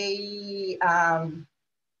they,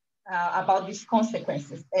 about these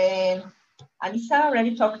consequences. And Anissa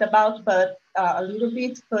already talked about, but a little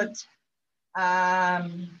bit, but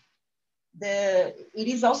it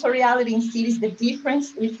is also reality in cities, the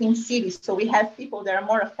difference within cities. So we have people that are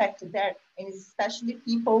more affected there, and especially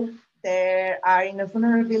people that are in a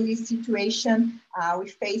vulnerability situation. We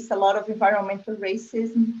face a lot of environmental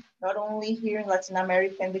racism, not only here in Latin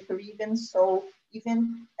America and the Caribbean. So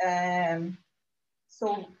even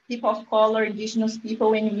so people of color, indigenous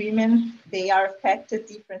people, and women, they are affected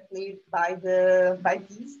differently by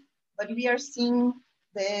this. But we are seeing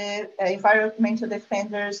the environmental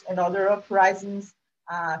defenders and other uprisings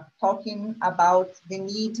talking about the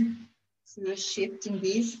need to shift in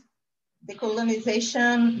this. The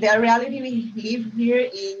colonization, the reality we live here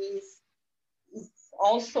is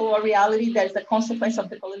also a reality that is a consequence of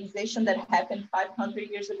the colonization that happened 500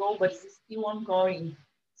 years ago, but it's still ongoing.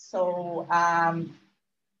 So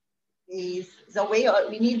it's a way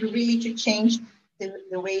we need really to change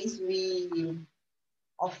the ways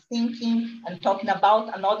of thinking and talking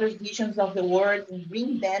about another visions of the world and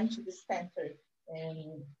bring them to the center.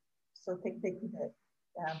 And so thank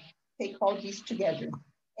take all this together.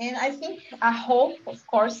 And I think a hope, of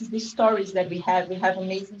course, is the stories that we have. We have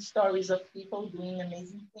amazing stories of people doing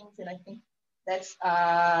amazing things. And I think that's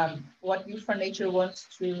what Youth for Nature wants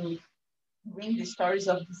to bring, the stories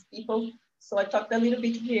of these people. So I talked a little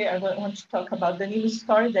bit here. I want to talk about the new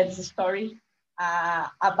story. That is a story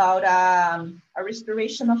about a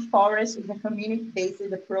restoration of forests with a community-based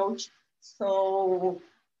approach. So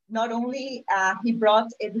not only he brought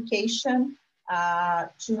education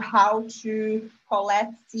to how to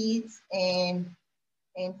collect seeds and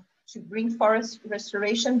to bring forest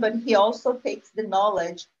restoration, but he also takes the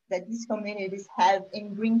knowledge that these communities have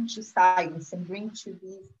and bring to science and bring to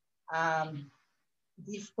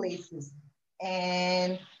these places.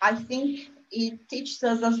 And I think it teaches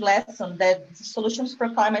us a lesson that the solutions for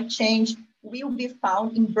climate change will be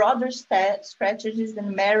found in broader strategies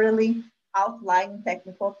than merely outlining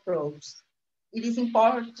technical approaches. It is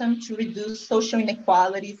important to reduce social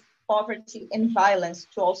inequalities, poverty, and violence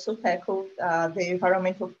to also tackle the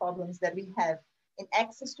environmental problems that we have. And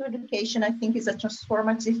access to education, I think, is a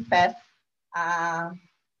transformative path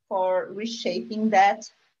for reshaping that,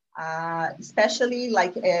 especially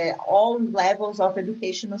like all levels of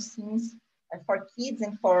educational scenes for kids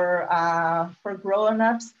and for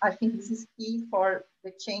grown-ups. I think this is key for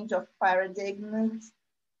the change of paradigms,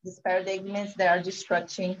 these paradigms that are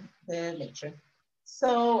destructing the nature.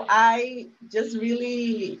 So I just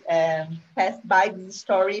really passed by this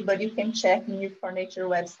story, but you can check in Youth for Nature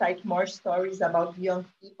website more stories about young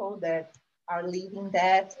people that are leading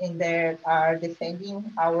that and that are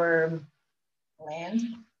defending our land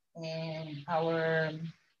and our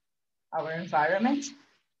environment.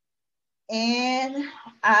 And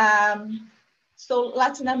so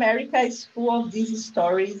Latin America is full of these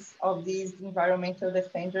stories of these environmental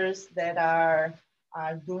defenders that are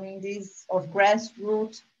doing this, of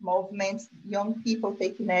grassroots movements, young people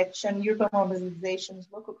taking action, urban mobilizations,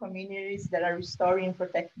 local communities that are restoring and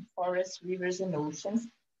protecting forests, rivers, and oceans.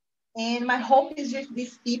 And my hope is with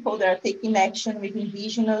these people that are taking action, with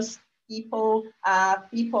indigenous people,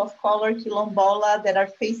 people of color, quilombola, that are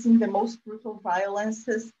facing the most brutal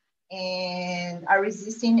violences and are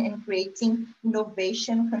resisting and creating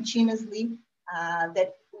innovation continuously,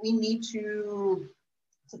 that we need to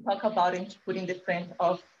talk about and to put in the front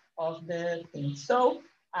of the thing. So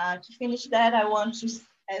to finish that, I want to,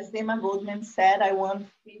 as Emma Goldman said, I want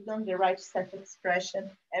freedom, the right to self-expression,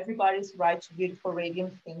 everybody's right to beautiful,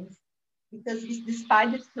 radiant things. Because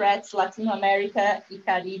despite the threats Latin America and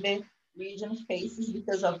Caribe region faces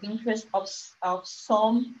because of interest of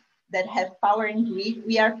some that have power and greed,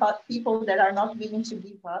 we are people that are not willing to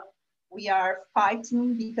give up. We are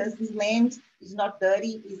fighting because this land is not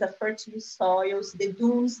dirty, it's a fertile soils, the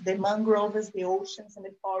dunes, the mangroves, the oceans, and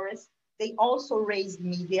the forests. They also raised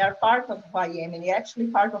me. They are part of who I am, and they're actually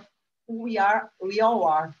part of who we all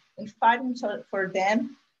are. And fighting for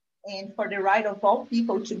them and for the right of all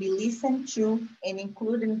people to be listened to and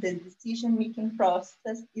included in the decision-making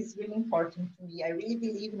process is really important to me. I really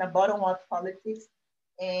believe in a bottom-up politics,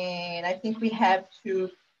 and I think we have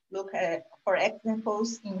to look for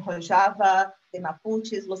examples in Rojava, the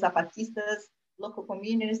Mapuches, Los Zapatistas, local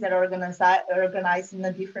communities that are organized in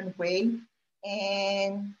a different way.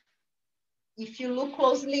 And if you look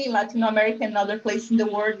closely in Latin America and other places in the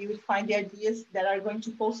world, you will find the ideas that are going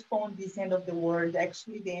to postpone this end of the world,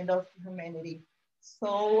 actually the end of humanity.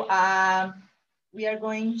 So we are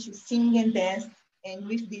going to sing and dance, and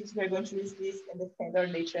with this, we're going to resist and defend our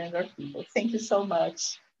nature and our people. Thank you so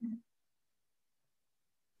much.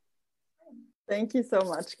 Thank you so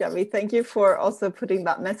much, Gabby. Thank you for also putting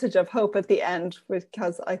that message of hope at the end,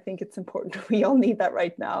 because I think it's important. We all need that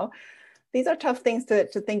right now. These are tough things to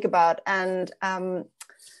think about. And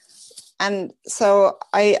so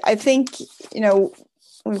I think, you know,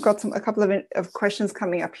 we've got a couple of questions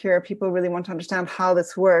coming up here. People really want to understand how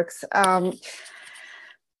this works.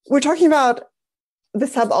 We're talking about the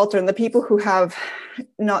subaltern, the people who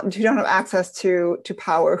don't have access to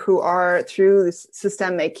power, who are through this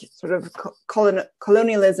systemic sort of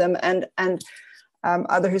colonialism and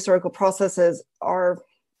other historical processes are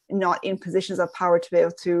not in positions of power to be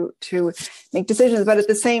able to make decisions. But at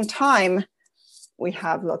the same time, we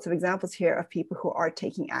have lots of examples here of people who are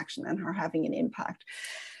taking action and are having an impact.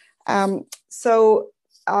 So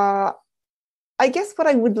I guess what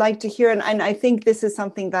I would like to hear, and I think this is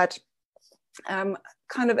something that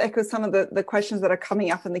kind of echoes some of the questions that are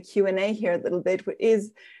coming up in the Q&A here a little bit,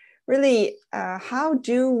 is really how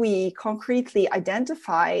do we concretely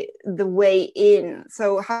identify the way in?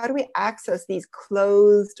 So how do we access these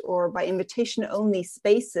closed or by invitation only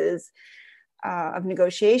spaces of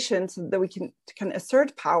negotiation so that we can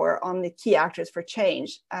assert power on the key actors for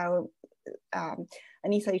change.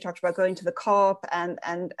 Anissa, you talked about going to the COP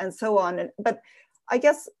and so on. But I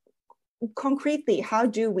guess concretely, how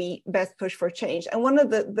do we best push for change? And one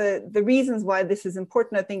of the reasons why this is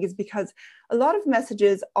important, I think, is because a lot of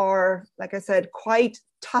messages are, like I said, quite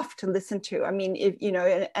tough to listen to. I mean, if you know,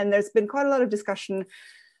 and there's been quite a lot of discussion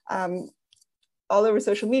all over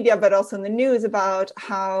social media, but also in the news about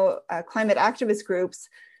how climate activist groups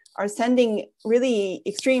are sending really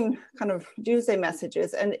extreme kind of doomsday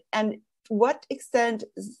messages, and to what extent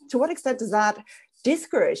does that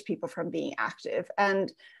discourage people from being active?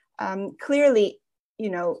 And clearly,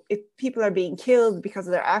 you know, if people are being killed because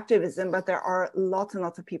of their activism, but there are lots and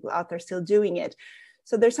lots of people out there still doing it.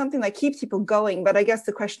 So there's something that keeps people going. But I guess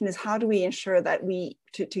the question is, how do we ensure that we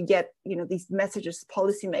to get, you know, these messages to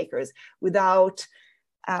policymakers without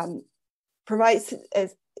kind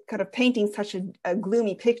of painting such a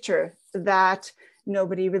gloomy picture that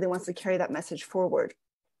nobody really wants to carry that message forward?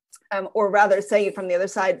 Or rather, saying it from the other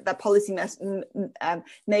side, that policy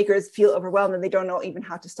makers feel overwhelmed and they don't know even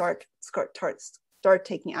how to start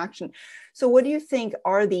taking action. So what do you think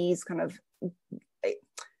are these kind of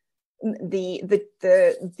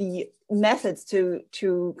the methods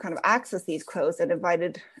to kind of access these closed and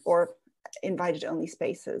invited only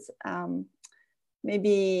spaces?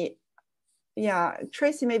 Maybe, yeah,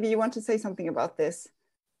 Tracy, maybe you want to say something about this.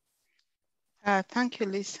 Thank you,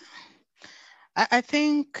 Lisa. I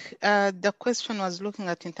think the question was looking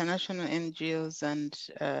at international NGOs and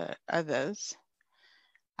others,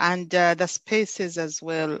 and the spaces as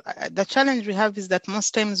well. The challenge we have is that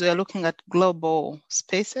most times we are looking at global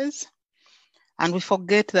spaces, and we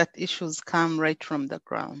forget that issues come right from the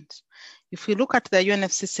ground. If we look at the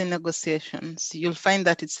UNFCCC negotiations, you'll find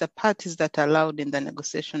that it's the parties that are allowed in the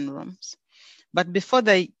negotiation rooms. But before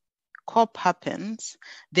the COP happens,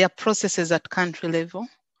 there are processes at country level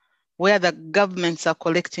where the governments are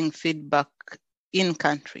collecting feedback in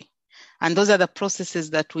country. And those are the processes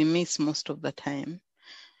that we miss most of the time.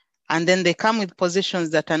 And then they come with positions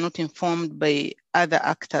that are not informed by other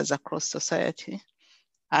actors across society.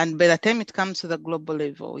 And by the time it comes to the global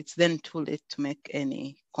level, it's then too late to make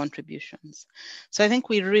any contributions. So I think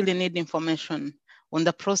we really need information on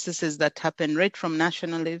the processes that happen right from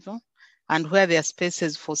national level, and where there are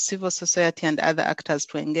spaces for civil society and other actors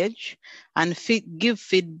to engage and give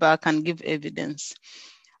feedback and give evidence.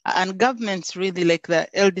 And governments really, like the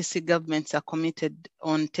LDC governments, are committed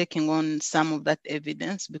on taking on some of that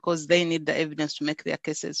evidence because they need the evidence to make their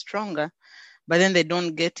cases stronger, but then they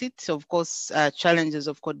don't get it. So of course, challenges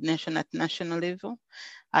of coordination at national level.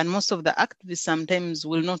 And most of the activists sometimes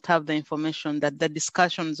will not have the information that the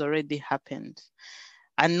discussions already happened.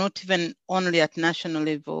 And not even only at national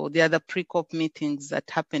level, there are the pre-COP meetings that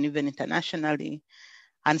happen even internationally.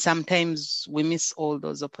 And sometimes we miss all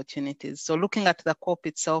those opportunities. So looking at the COP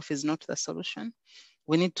itself is not the solution.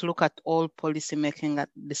 We need to look at all policy making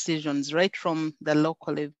decisions right from the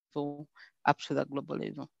local level up to the global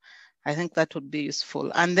level. I think that would be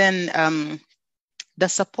useful. And then the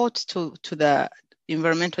support to the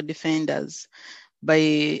environmental defenders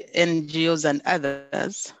by NGOs and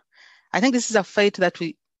others. I think this is a fight that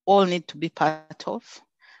we all need to be part of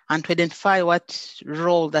and to identify what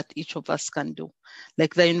role that each of us can do.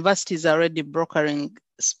 Like the universities are already brokering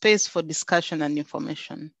space for discussion and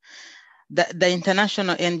information. The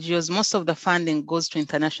international NGOs, most of the funding goes to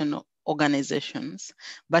international organizations,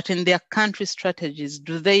 but in their country strategies,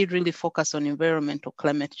 do they really focus on environment or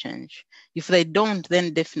climate change? If they don't,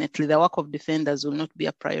 then definitely the work of defenders will not be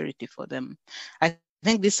a priority for them. I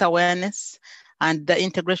think this awareness and the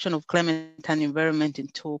integration of climate and environment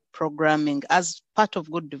into programming as part of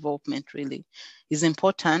good development really is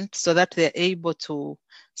important so that they're able to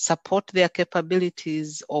support their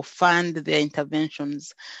capabilities or fund their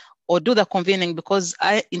interventions or do the convening, because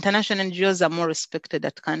international NGOs are more respected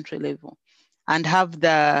at country level and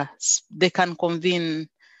they can convene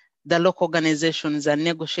the local organizations and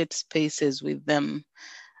negotiate spaces with them,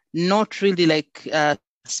 not really like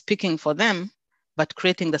speaking for them, but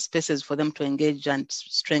creating the spaces for them to engage and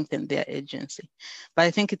strengthen their agency. But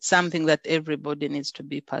I think it's something that everybody needs to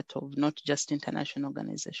be part of, not just international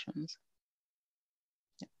organizations.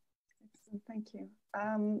 Yeah. Excellent, thank you.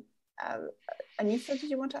 Anissa, did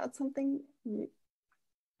you want to add something?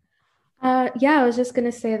 Yeah, I was just going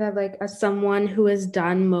to say that, like, as someone who has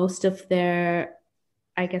done most of their,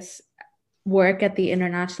 I guess, work at the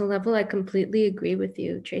international level, I completely agree with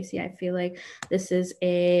you, Tracy. I feel like this is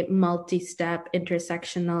a multi-step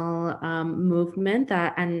intersectional movement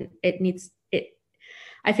and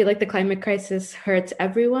I feel like the climate crisis hurts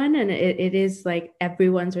everyone, and it is like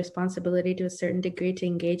everyone's responsibility to a certain degree to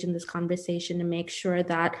engage in this conversation and make sure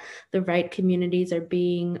that the right communities are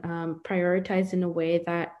being prioritized in a way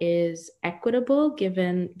that is equitable,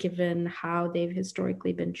 given how they've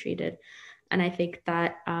historically been treated. And I think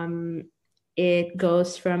that it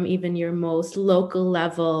goes from even your most local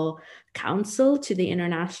level council to the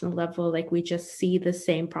international level. Like, we just see the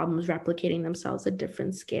same problems replicating themselves at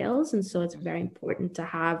different scales. And so it's very important to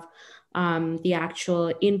have the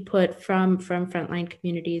actual input from frontline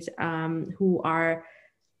communities who are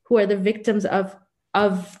the victims of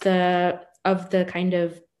the kind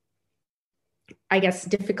of, I guess,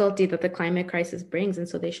 difficulty that the climate crisis brings. And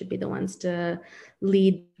so they should be the ones to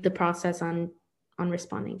lead the process on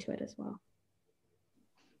responding to it as well.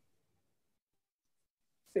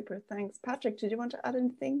 Super, thanks. Patrick, did you want to add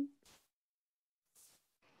anything?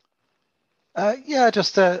 Yeah,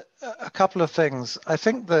 just a couple of things. I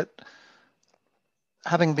think that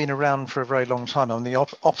having been around for a very long time, on the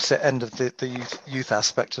opposite end of the youth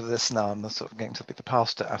aspect of this now, I'm sort of getting to be the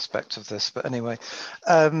pastor aspect of this. But anyway,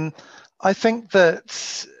 I think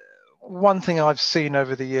that one thing I've seen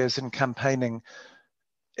over the years in campaigning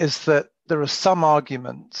is that there are some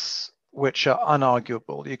arguments which are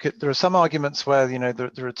unarguable. There are some arguments where, you know,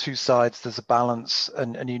 there are two sides, there's a balance,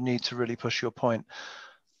 and you need to really push your point.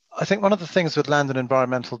 I think one of the things with land and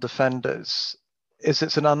environmental defenders is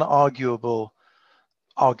it's an unarguable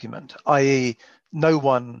argument, i.e.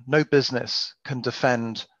 no business can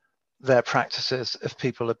defend their practices if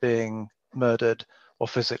people are being murdered or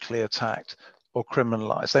physically attacked or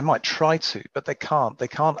criminalized. They might try to, but they can't. They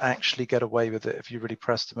can't actually get away with it if you really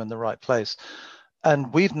press them in the right place.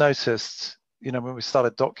 And we've noticed, you know, when we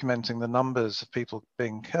started documenting the numbers of people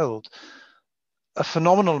being killed, a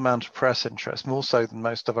phenomenal amount of press interest, more so than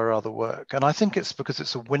most of our other work. And I think it's because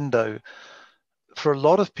it's a window for a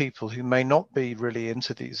lot of people who may not be really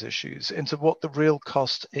into these issues, into what the real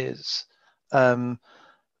cost is.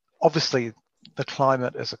 Obviously, the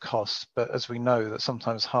climate is a cost, but as we know, that's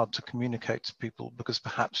sometimes hard to communicate to people because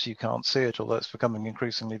perhaps you can't see it, although it's becoming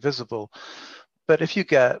increasingly visible. But if you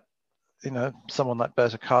get, you know, someone like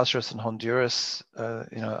Berta Cáceres in Honduras,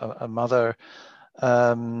 you know, a mother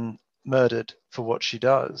murdered for what she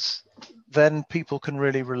does, then people can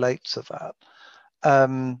really relate to that.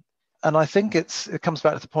 And I think it comes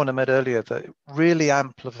back to the point I made earlier, that really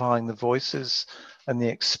amplifying the voices and the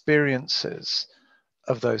experiences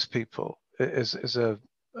of those people is a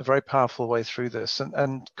very powerful way through this.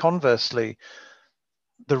 And conversely,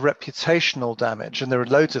 the reputational damage, and there are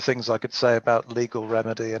loads of things I could say about legal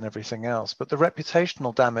remedy and everything else, but the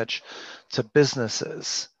reputational damage to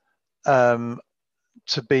businesses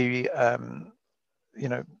to be, you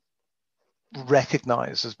know,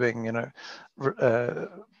 recognized as being, you know,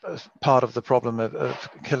 part of the problem of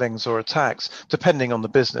killings or attacks, depending on the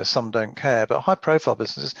business. Some don't care, but high profile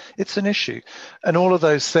businesses, it's an issue. And all of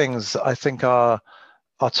those things, I think, are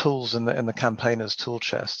tools in the campaigner's tool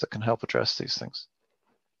chest that can help address these things.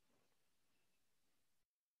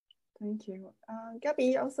 Thank you.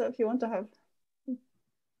 Gabby, also, if you want to have.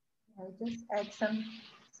 I'll just add some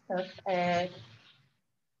stuff.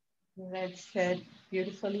 Red said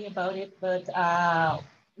beautifully about it, but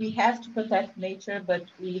we have to protect nature, but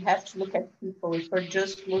we have to look at people. If we're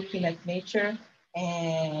just looking at nature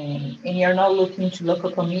and you're not looking to local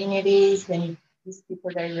communities and these people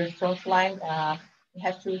that are front line, we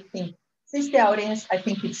have to think. Since the audience, I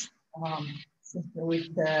think it's, since the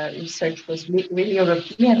research was really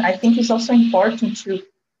European, I think it's also important to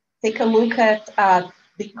take a look at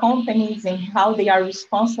the companies and how they are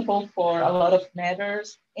responsible for a lot of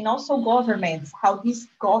matters, and also governments, how these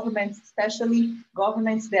governments, especially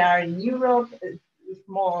governments that are in Europe with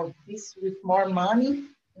more money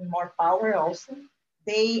and more power also,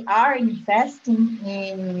 they are investing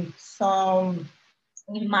in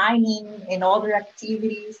mining and other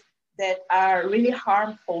activities that are really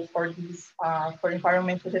harmful for these for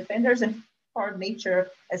environmental defenders and for nature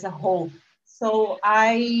as a whole. So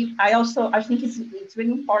I think it's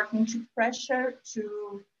really important to pressure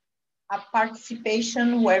to a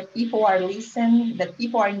participation where people are listening, that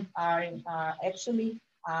people are actually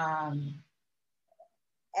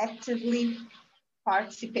actively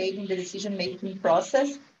participating in the decision-making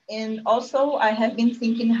process. And also I have been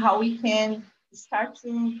thinking how we can start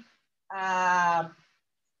to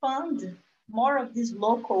fund more of these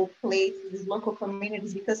local places, these local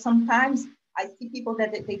communities, because sometimes I see people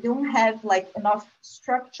that they don't have like enough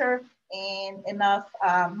structure and enough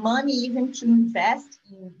money even to invest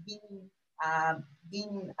in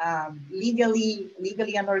being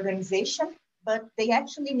legally an organization, but they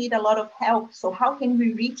actually need a lot of help. So how can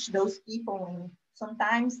we reach those people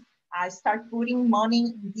sometimes start putting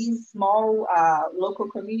money in these small local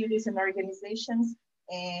communities and organizations,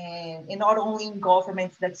 and not only in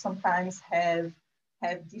governments that sometimes have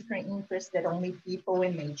different interests than only people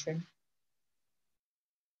in nature.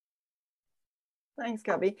 Thanks,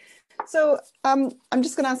 Gabby. So I'm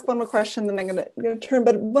just going to ask one more question, then I'm going to turn.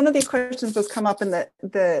 But one of these questions has come up in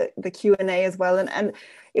the Q&A as well, and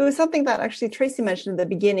it was something that actually Tracy mentioned in the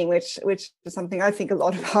beginning, which is something I think a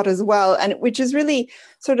lot about as well, and which is really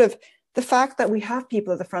sort of the fact that we have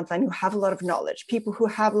people at the front line who have a lot of knowledge, people who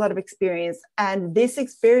have a lot of experience, and this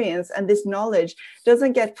experience and this knowledge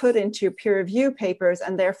doesn't get put into peer review papers,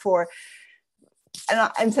 and therefore,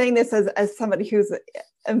 and I'm saying this as somebody who's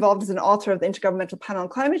involved as an author of the Intergovernmental Panel on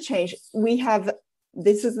Climate Change, we have,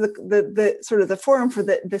 this is the sort of the forum for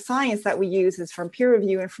the science that we use is from peer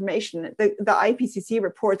review information. The IPCC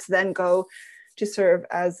reports then go to serve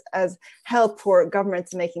as help for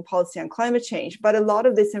governments making policy on climate change. But a lot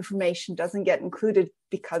of this information doesn't get included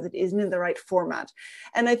because it isn't in the right format.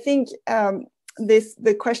 And I think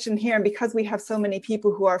the question here, and because we have so many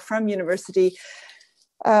people who are from university,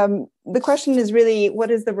 the question is really,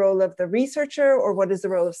 what is the role of the researcher, or what is the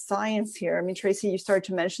role of science here? I mean, Tracy, you started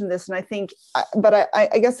to mention this, and I think, but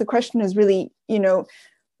I guess the question is really, you know,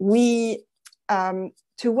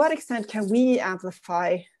 to what extent can we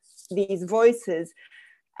amplify these voices,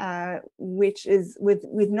 which is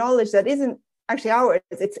with knowledge that isn't actually ours,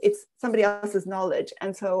 it's somebody else's knowledge.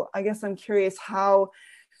 And so I guess I'm curious how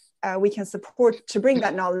we can support to bring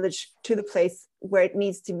that knowledge to the place where it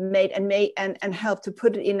needs to be made, and help to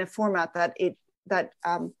put it in a format that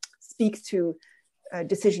speaks to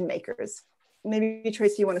decision makers. Maybe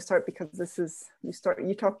Tracy, you want to start, because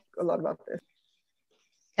you talk a lot about this.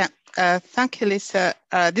 Yeah, thank you, Lisa.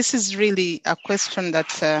 This is really a question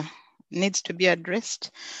that needs to be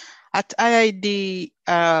addressed. At IID,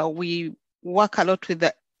 we work a lot with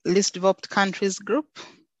the least developed countries group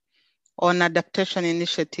on adaptation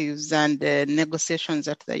initiatives and negotiations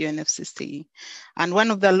at the UNFCCC. And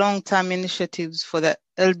one of the long-term initiatives for the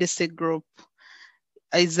LDC group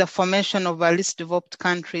is the formation of a least developed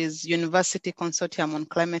countries university consortium on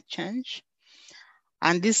climate change.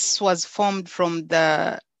 And this was formed from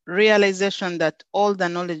the realization that all the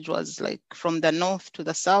knowledge was like from the north to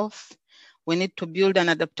the south. We need to build an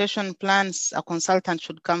adaptation plans. A consultant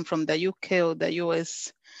should come from the UK or the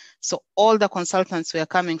US. So all the consultants were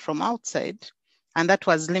coming from outside, and that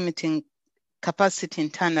was limiting capacity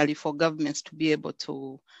internally for governments to be able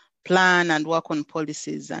to plan and work on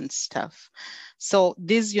policies and stuff. So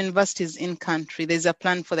these universities in country, there's a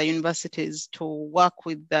plan for the universities to work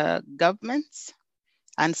with the governments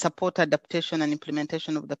and support adaptation and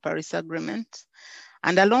implementation of the Paris Agreement.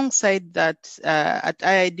 And alongside that, at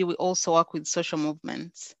IID, we also work with social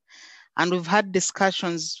movements. And we've had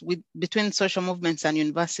discussions between social movements and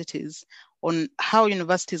universities on how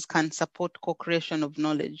universities can support co-creation of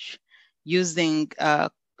knowledge using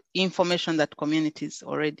information that communities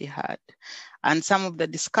already had. And some of the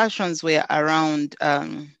discussions were around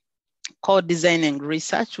co-designing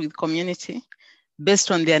research with community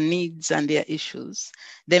based on their needs and their issues.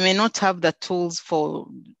 They may not have the tools for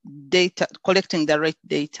data, collecting the right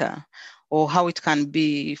data, or how it can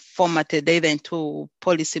be formatted either into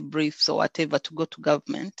policy briefs or whatever to go to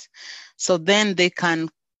government. So then they can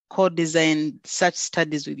co-design such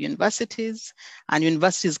studies with universities, and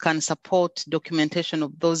universities can support documentation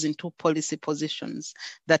of those into policy positions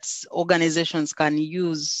that organizations can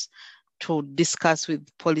use to discuss with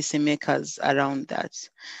policymakers around that.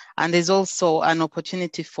 And there's also an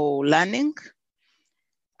opportunity for learning.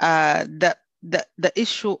 The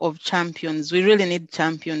issue of champions, we really need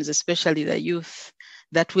champions, especially the youth,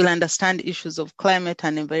 that will understand issues of climate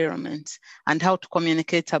and environment and how to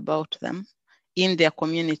communicate about them in their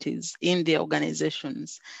communities, in their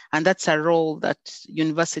organizations. And that's a role that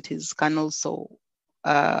universities can also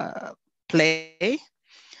play.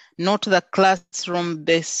 Not the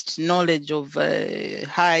classroom-based knowledge of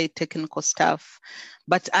high technical stuff,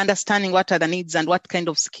 but understanding what are the needs and what kind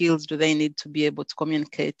of skills do they need to be able to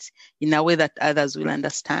communicate in a way that others will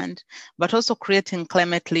understand, but also creating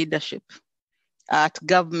climate leadership at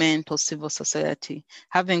government or civil society,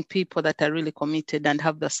 having people that are really committed and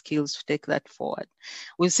have the skills to take that forward.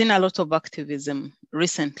 We've seen a lot of activism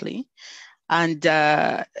recently. And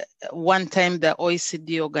one time the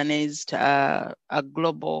OECD organized a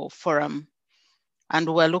global forum,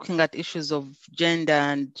 and we're looking at issues of gender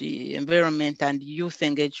and the environment and youth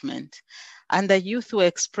engagement. And the youth were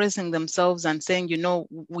expressing themselves and saying, you know,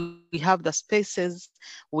 we have the spaces,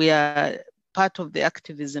 we are part of the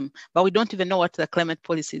activism, but we don't even know what the climate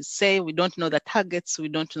policies say. We don't know the targets, we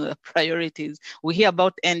don't know the priorities. We hear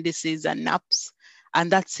about NDCs and NAPs,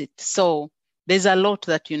 and that's it. So there's a lot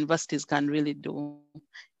that universities can really do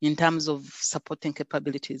in terms of supporting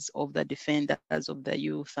capabilities of the defenders, of the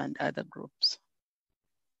youth and other groups.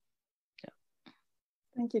 Yeah.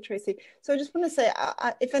 Thank you, Tracy. So I just want to say,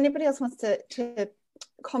 if anybody else wants to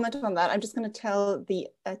comment on that, I'm just going to tell the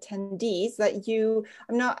attendees that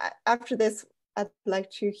I'm not, after this, I'd like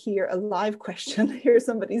to hear a live question, hear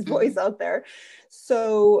somebody's voice out there.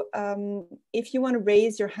 So if you want to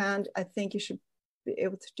raise your hand, I think you should be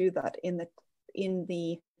able to do that in the,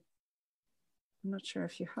 I'm not sure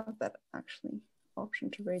if you have that actually option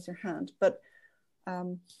to raise your hand, but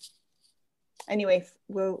anyway,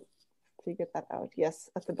 we'll figure that out. Yes,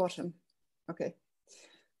 at the bottom. Okay.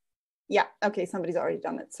 Yeah, okay, somebody's already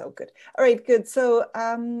done it, so good. All right, good. So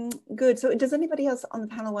good. So does anybody else on the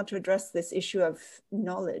panel want to address this issue of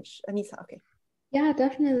knowledge? Anissa, okay. Yeah,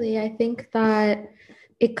 definitely. I think that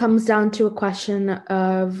it comes down to a question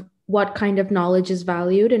of what kind of knowledge is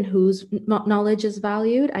valued and whose knowledge is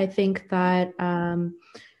valued. I think that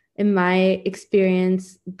in my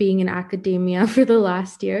experience being in academia for the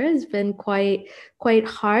last year has been quite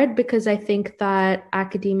hard, because I think that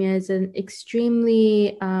academia is an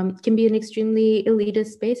extremely can be an extremely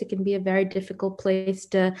elitist space. It can be a very difficult place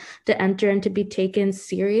to enter and to be taken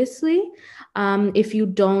seriously if you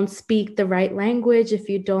don't speak the right language, if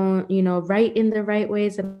you don't write in the right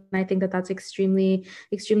ways. And I think that that's extremely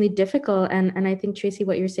difficult. And I think, Tracy,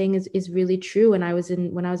 what you're saying is really true. When I was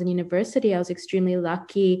in university, I was extremely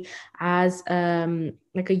lucky as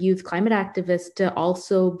like a youth climate activist to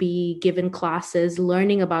also be given classes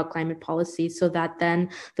learning about climate policy, so that then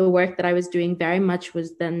the work that I was doing very much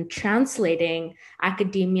was then translating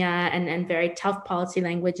academia and very tough policy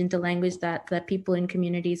language into language that people in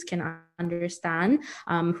communities can understand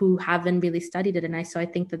who haven't really studied it. And so I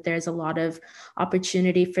think that there's a lot of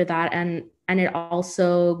opportunity for that. And it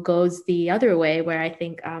also goes the other way, where I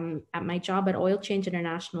think at my job at Oil Change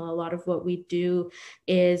International, a lot of what we do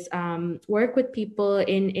is work with people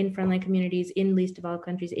in frontline communities, in least developed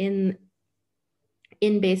countries, in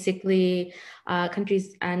basically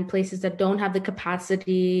countries and places that don't have the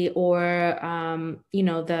capacity or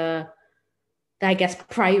the I guess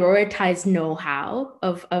prioritize know-how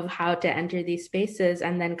of how to enter these spaces,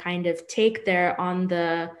 and then kind of take their on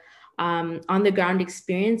the ground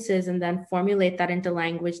experiences and then formulate that into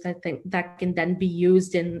language that can then be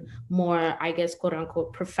used in more, I guess, quote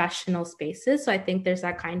unquote, professional spaces. So I think there's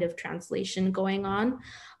that kind of translation going on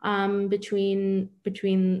between,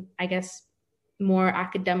 I guess, more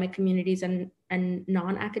academic communities and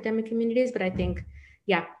non-academic communities. But I think,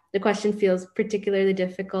 yeah, the question feels particularly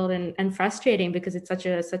difficult and frustrating, because it's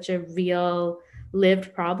such a real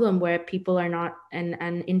lived problem where people are not, and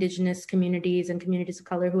indigenous communities and communities of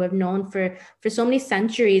color who have known for so many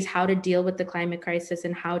centuries how to deal with the climate crisis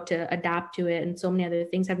and how to adapt to it and so many other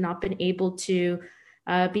things, have not been able to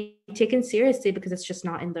be taken seriously because it's just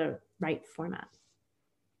not in the right format.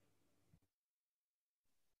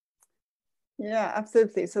 Yeah,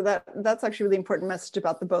 absolutely. So that's actually a really important message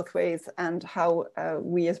about the both ways, and how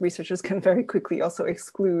we as researchers can very quickly also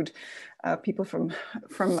exclude people from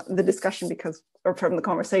the discussion or from the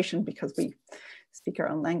conversation because we speak our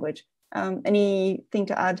own language. Anything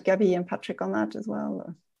to add, Gabby and Patrick, on that as well?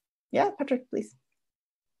 Or? Yeah, Patrick, please.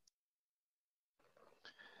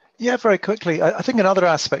 Yeah, very quickly. I think another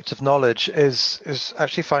aspect of knowledge is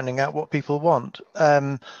actually finding out what people want.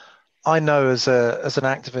 I know as an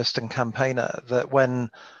activist and campaigner that when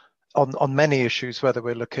on many issues, whether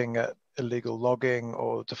we're looking at illegal logging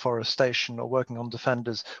or deforestation or working on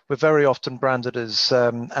defenders, we're very often branded as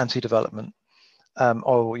anti-development,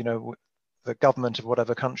 or the government of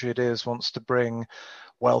whatever country it is wants to bring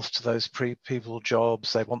wealth to those people,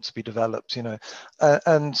 jobs, they want to be developed,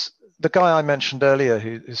 and the guy I mentioned earlier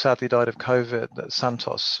who sadly died of COVID,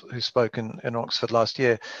 Santos, who spoke in Oxford last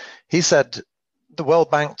year, he said, the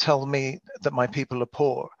World Bank tell me that my people are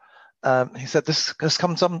poor. He said, this has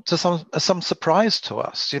come to some surprise to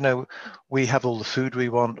us. We have all the food we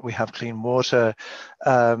want, we have clean water,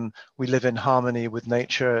 we live in harmony with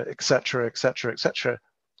nature, etc., etc., etc.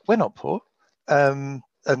 We're not poor.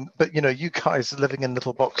 But you guys living in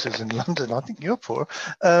little boxes in London, I think you're poor.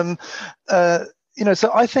 So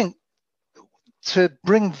I think to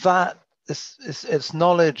bring that, it's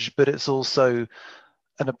knowledge, but it's also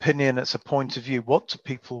an opinion, it's a point of view. What do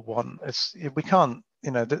people want? We can't,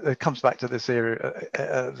 it comes back to this area,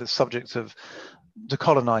 the subject of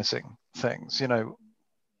decolonizing things.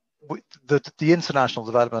 The international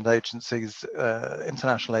development agencies,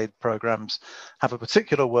 international aid programs have a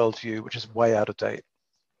particular worldview which is way out of date.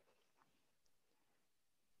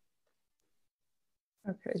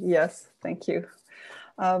 Okay, yes, thank you.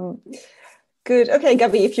 Good. Okay,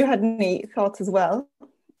 Gabi, if you had any thoughts as well.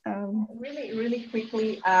 Really, really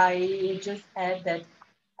quickly, I just add that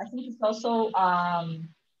I think it's also an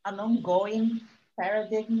ongoing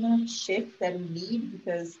paradigm shift that we need,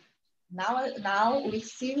 because now we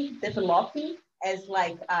see developing as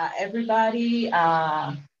like everybody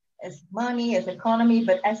as money, as economy,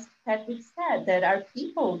 but as Patrick said, there are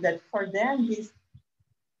people that for them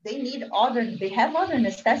they have other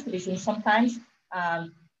necessities, and sometimes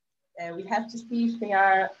we have to see if they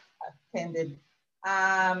are attended.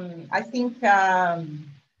 I think the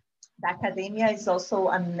academia is also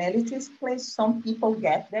an elitist place. Some people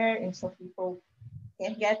get there and some people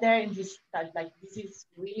can't get there. And this is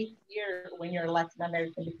really clear when you're Latin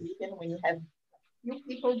American Caribbean, when you have few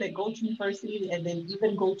people that go to university and then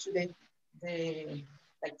even go to the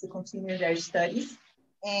to continue their studies.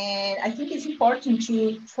 And I think it's important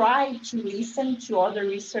to try to listen to other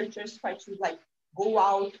researchers, try to go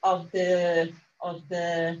out of the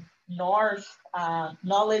north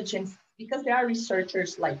knowledge, and because there are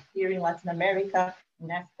researchers like here in Latin America,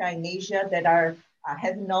 in Africa, in Asia that are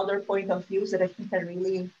having other point of views that I think are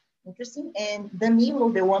really interesting. And Danilo,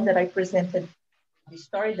 the one that I presented the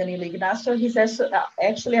story, Danilo Ignacio, he's also,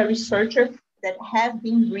 actually a researcher that has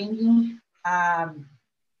been bringing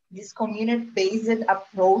this community-based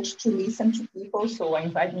approach to listen to people. So I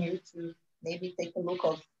invite you to maybe take a look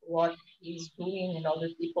of what he's doing and other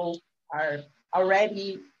people are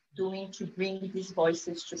already doing to bring these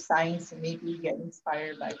voices to science and maybe get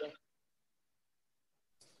inspired by them.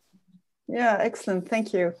 Yeah, excellent.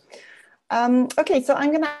 Thank you. Okay, so I'm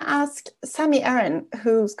going to ask Sami Erin,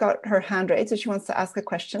 who's got her hand raised, so she wants to ask a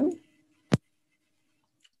question.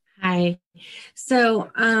 Hi.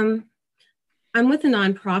 So I'm with a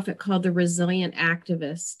nonprofit called the Resilient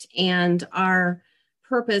Activist, and our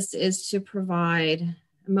purpose is to provide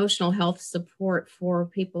emotional health support for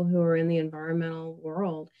people who are in the environmental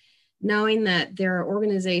world, knowing that there are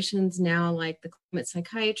organizations now like the Climate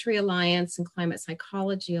Psychiatry Alliance and Climate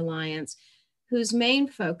Psychology Alliance, whose main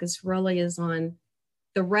focus really is on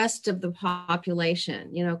the rest of the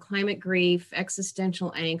population, you know, climate grief,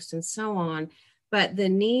 existential angst, and so on. But the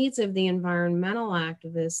needs of the environmental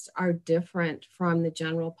activists are different from the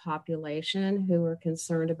general population who are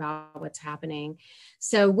concerned about what's happening.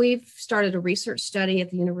 So we've started a research study at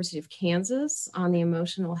the University of Kansas on the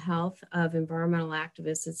emotional health of environmental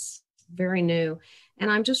activists. It's very new.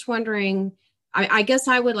 And I'm just wondering, I guess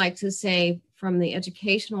I would like to say from the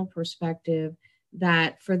educational perspective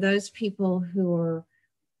that for those people who are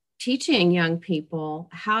teaching young people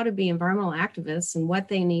how to be environmental activists and what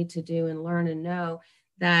they need to do and learn and know,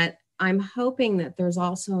 that I'm hoping that there's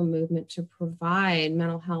also a movement to provide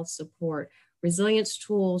mental health support, resilience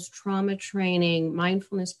tools, trauma training,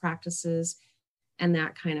 mindfulness practices, and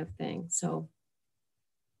that kind of thing. So.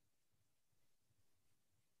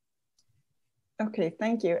 Okay,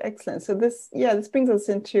 thank you. Excellent. So this brings us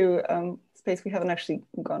into space we haven't actually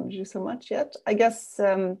gone to so much yet. I guess,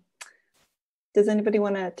 does anybody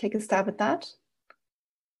want to take a stab at that?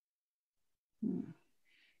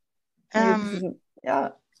 Yeah.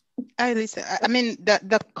 Hi, Lisa. I mean,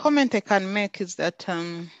 the comment I can make is that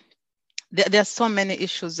there are so many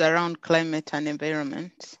issues around climate and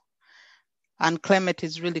environment. And climate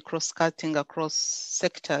is really cross-cutting across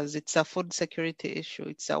sectors. It's a food security issue,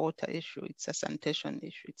 it's a water issue, it's a sanitation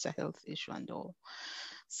issue, it's a health issue and all.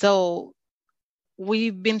 So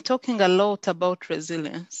we've been talking a lot about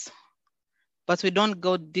resilience, but we don't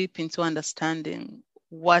go deep into understanding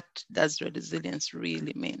what does resilience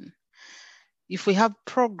really mean. If we have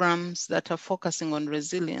programs that are focusing on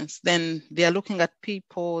resilience, then they are looking at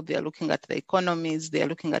people, they are looking at the economies, they are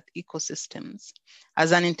looking at ecosystems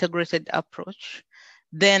as an integrated approach.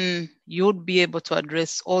 Then you would be able to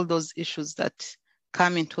address all those issues that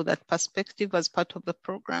come into that perspective as part of the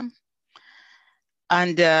program.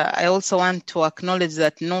 And I also want to acknowledge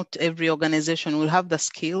that not every organization will have the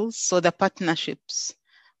skills, so the partnerships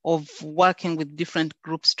of working with different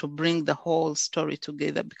groups to bring the whole story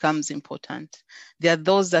together becomes important. There are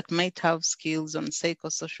those that might have skills on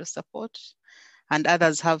psychosocial support, and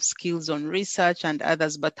others have skills on research and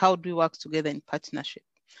others, but how do we work together in partnership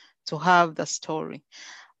to have the story?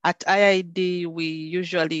 At IID, we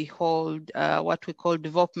usually hold what we call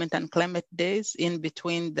Development and Climate Days in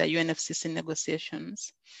between the UNFCCC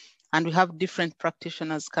negotiations. And we have different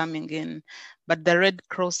practitioners coming in, but the Red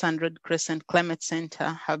Cross and Red Crescent Climate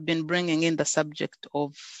Center have been bringing in the subject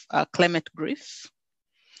of climate grief.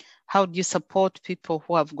 How do you support people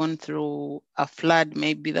who have gone through a flood,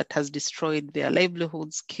 maybe that has destroyed their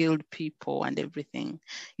livelihoods, killed people and everything?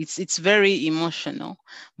 It's very emotional,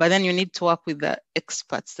 but then you need to work with the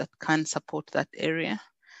experts that can support that area.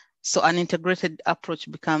 So an integrated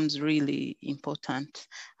approach becomes really important.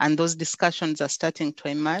 And those discussions are starting to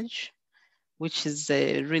emerge, which is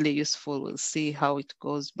really useful. We'll see how it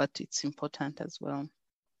goes, but it's important as well.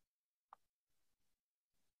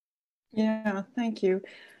 Yeah, thank you.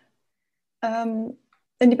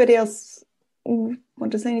 Anybody else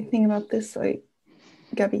want to say anything about this?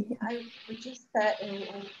 Gabby? Yeah. I would just say that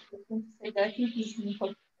I think this is an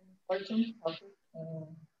important topic.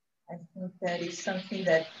 I think that is something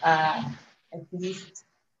that at least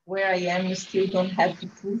where I am, you still don't have the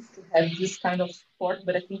tools to have this kind of support,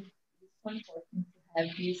 but I think it's so important to have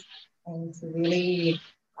this and to really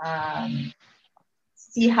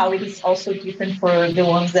see how it is also different for the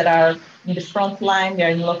ones that are in the front line, they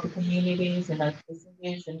are in local communities and are facing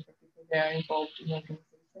this, and for people that are involved in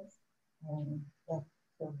organizations. Yeah,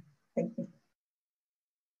 so thank you.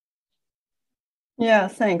 Yeah,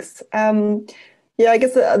 thanks. Yeah, I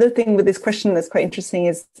guess the other thing with this question that's quite interesting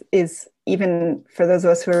is even for those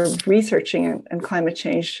of us who are researching and climate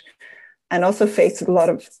change and also faced with a lot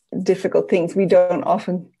of difficult things, we don't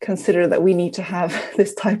often consider that we need to have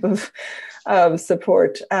this type of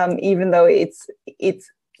support, even though it's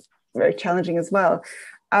very challenging as well.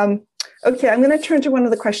 Okay, I'm going to turn to one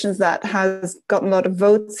of the questions that has gotten a lot of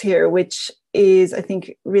votes here, which is, I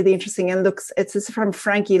think, really interesting and it's from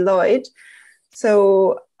Frankie Lloyd.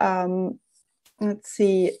 So let's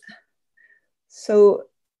see. So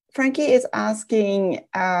Frankie is asking,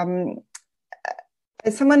 as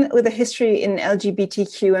someone with a history in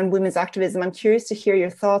LGBTQ and women's activism, I'm curious to hear your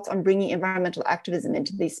thoughts on bringing environmental activism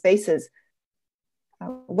into these spaces.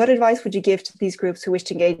 What advice would you give to these groups who wish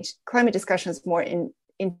to engage climate discussions more into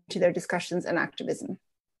their discussions and activism?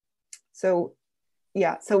 So,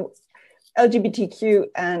 yeah, so LGBTQ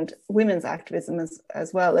and women's activism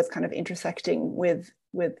as well as kind of intersecting with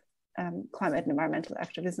climate and environmental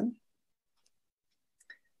activism.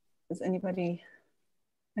 Does anybody,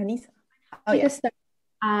 Anissa? Oh, yes.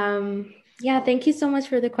 Yeah, thank you so much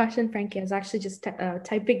for the question, Frankie. I was actually just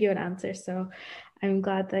typing you an answer, so I'm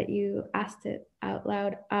glad that you asked it out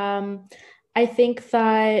loud. I think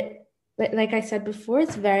that, like I said before,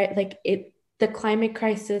 it's very the climate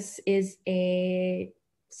crisis is it's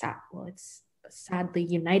a sadly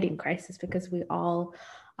uniting crisis because we all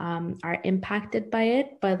are impacted by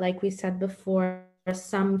it. But like we said before,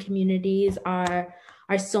 some communities are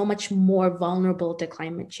so much more vulnerable to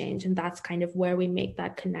climate change, and that's kind of where we make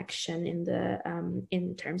that connection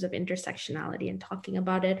in terms of intersectionality and talking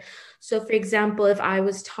about it. So, for example, if I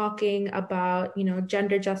was talking about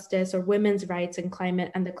gender justice or women's rights and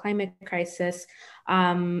the climate crisis,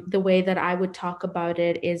 the way that I would talk about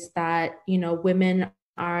it is that women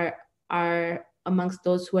are amongst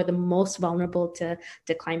those who are the most vulnerable to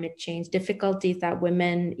climate change. Difficulties that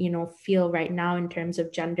women feel right now in terms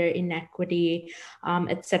of gender inequity,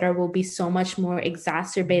 etc., will be so much more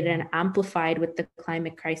exacerbated and amplified with the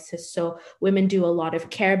climate crisis. So women do a lot of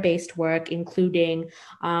care-based work, including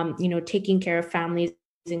taking care of families,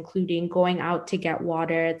 including going out to get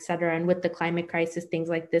water, etc. And with the climate crisis, things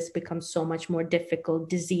like this become so much more difficult.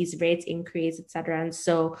 Disease rates increase, etc. And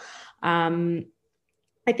so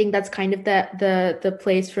I think that's kind of the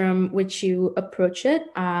place from which you approach it.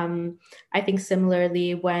 I think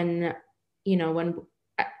similarly when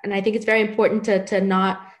and I think it's very important to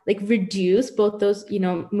not reduce both those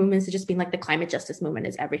movements to just being like the climate justice movement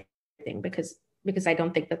is everything, because I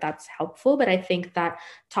don't think that that's helpful. But I think that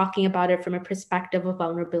talking about it from a perspective of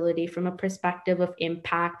vulnerability, from a perspective of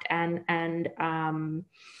impact, and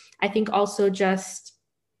I think also just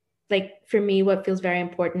for me, what feels very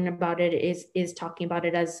important about it is talking about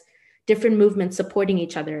it as different movements supporting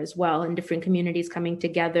each other as well, and different communities coming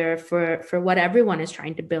together for what everyone is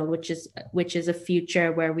trying to build, which is a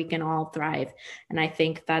future where we can all thrive. And I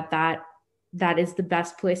think that is the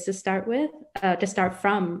best place to start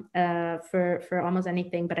from for almost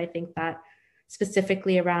anything. But I think that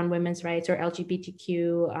specifically around women's rights or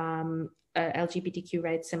LGBTQ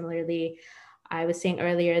rights, similarly, I was saying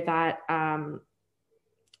earlier that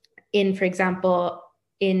for example,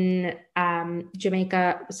 in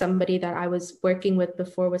Jamaica, somebody that I was working with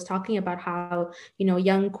before was talking about how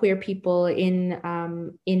young queer people in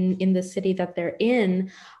the city that they're in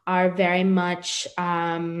are very much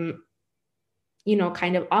kind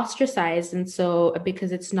of ostracized. And so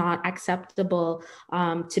because it's not acceptable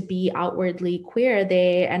to be outwardly queer,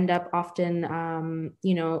 they end up often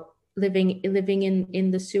living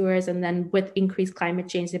in the sewers, and then with increased climate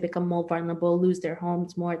change they become more vulnerable, lose their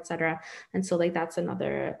homes more, etc. And so that's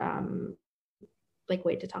another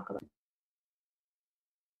way to talk about it.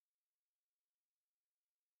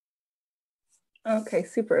 Okay,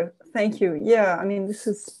 super. Thank you. Yeah, I mean, this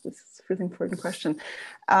is a really important question.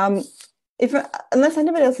 Unless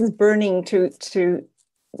anybody else is burning to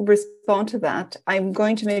respond to that, I'm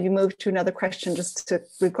going to maybe move to another question.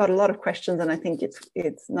 We've got a lot of questions, and I think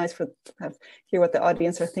it's nice to hear what the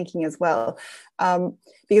audience are thinking as well.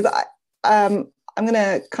 Because I'm going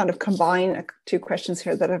to kind of combine two questions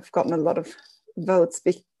here that have gotten a lot of votes.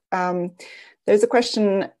 There's a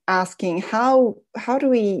question asking how do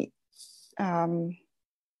we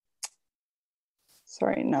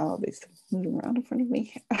sorry, now this moving around in front of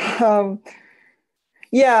me.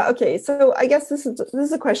 Yeah, okay. So I guess this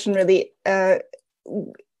is a question really,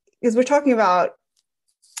 because we're talking about,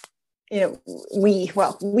 we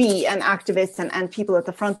and activists and people at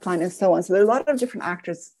the front line and so on. So there are a lot of different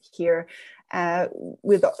actors here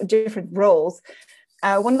with different roles.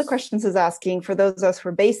 One of the questions is asking, for those of us who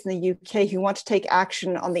are based in the UK who want to take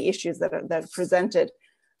action on the issues that are presented,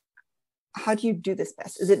 how do you do this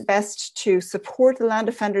best? Is it best to support the land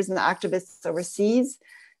defenders and the activists overseas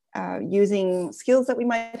using skills that we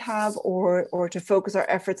might have, or to focus our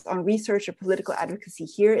efforts on research or political advocacy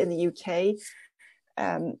here in the UK?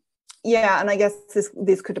 Yeah, and I guess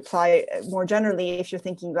this could apply more generally if you're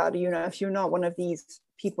thinking about, if you're not one of these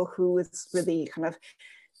people who is really kind of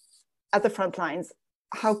at the front lines,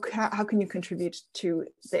 how can you contribute to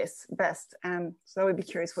this best? So I would be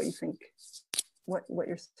curious what you think, what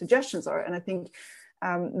your suggestions are. And I think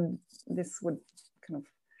this would kind of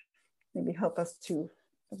maybe help us to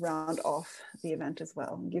round off the event as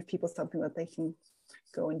well and give people something that they can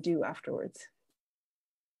go and do afterwards.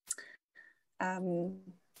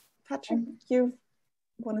 Patrick, you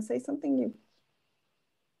want to say something?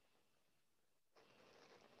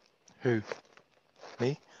 Who?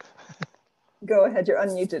 Me? Go ahead, you're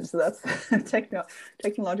unmuted, so that's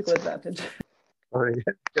technological advantage. Sorry,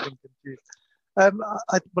 getting confused. I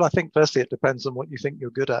think firstly it depends on what you think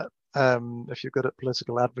you're good at. If you're good at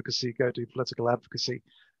political advocacy, go do political advocacy.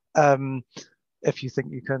 If you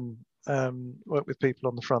think you can work with people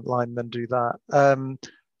on the front line, then do that.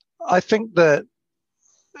 I think that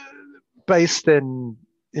based in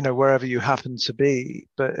wherever you happen to be,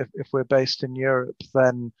 but if we're based in Europe,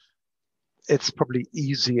 then it's probably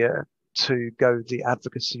easier to go the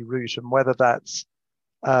advocacy route, and whether that's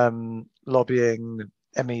lobbying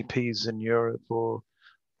MEPs in Europe or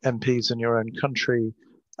MPs in your own country,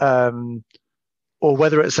 or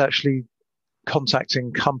whether it's actually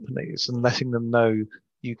contacting companies and letting them know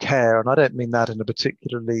you care. And I don't mean that in a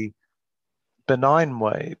particularly benign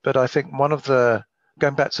way, but I think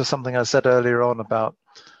going back to something I said earlier on about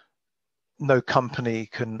no company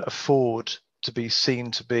can afford to be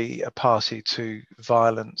seen to be a party to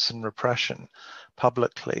violence and repression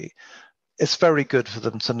publicly. It's very good for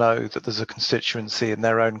them to know that there's a constituency in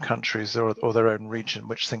their own countries or their own region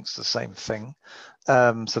which thinks the same thing.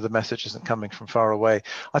 So the message isn't coming from far away.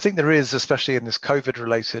 I think there is, especially in this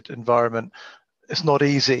COVID-related environment, it's not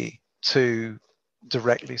easy to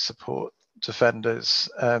directly support defenders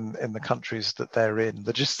in the countries that they're in.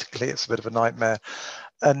 Logistically, it's a bit of a nightmare.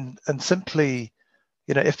 And simply,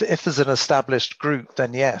 if there's an established group,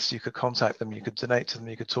 then yes, you could contact them, you could donate to them,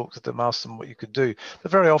 you could talk to them, ask them what you could do.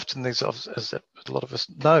 But very often, these, as a lot of us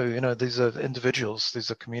know, these are individuals,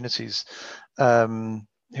 these are communities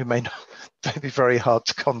who may be very hard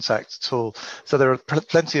to contact at all. So there are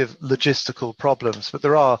plenty of logistical problems, but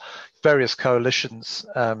there are various coalitions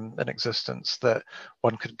in existence that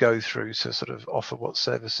one could go through to sort of offer what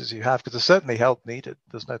services you have, because there's certainly help needed.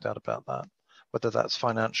 There's no doubt about that. Whether that's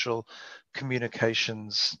financial,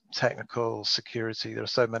 communications, technical, security, there are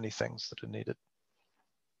so many things that are needed.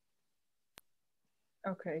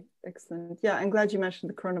 Okay, excellent. Yeah, I'm glad you mentioned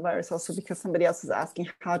the coronavirus also, because somebody else was asking,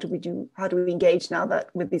 how do we engage now that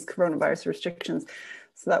with these coronavirus restrictions?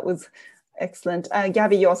 So that was excellent.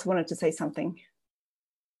 Gabby, you also wanted to say something.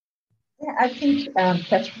 Yeah, I think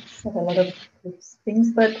Patrick said a lot of good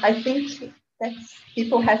things, but I think that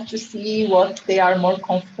people have to see what they are more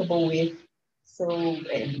comfortable with. So,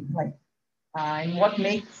 and what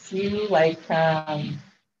makes you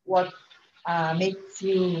what makes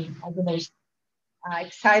you, I don't know,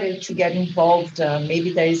 excited to get involved.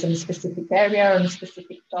 Maybe there is a specific area or a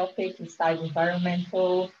specific topic inside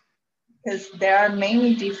environmental, because there are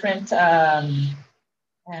many different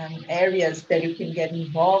areas that you can get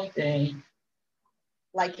involved in.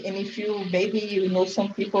 And if you know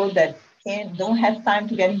some people that don't have time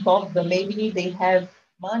to get involved, but maybe they have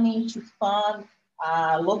money to fund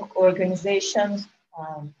local organizations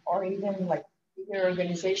or even bigger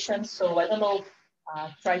organizations. So I don't know,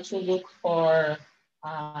 try to look for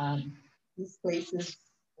these places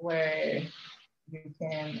where you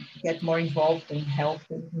can get more involved and help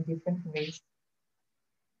in different ways.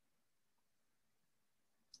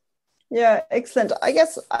 Yeah, excellent. I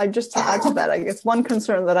guess just to add to that, I guess one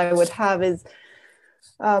concern that I would have is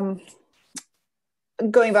going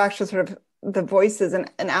back to sort of the voices and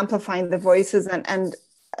amplifying the voices and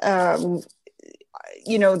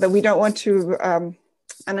that we don't want to,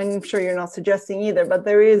 and I'm sure you're not suggesting either, but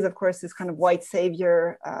there is, of course, this kind of white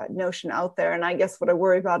savior notion out there. And I guess what I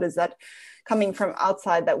worry about is that coming from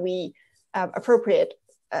outside, that we appropriate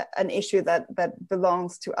an issue that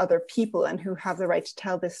belongs to other people and who have the right to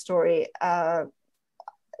tell this story.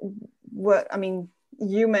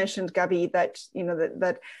 You mentioned, Gabi, that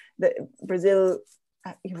that Brazil,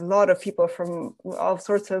 you have a lot of people from all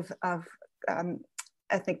sorts of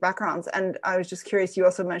ethnic backgrounds, and I was just curious. You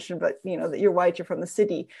also mentioned, that you're white, you're from the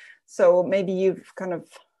city, so maybe you've kind of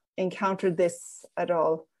encountered this at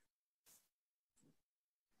all.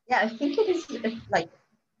 Yeah, I think it is like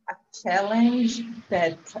a challenge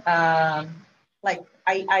that,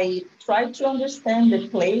 I try to understand the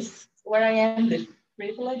place where I am, the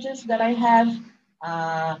privileges that I have,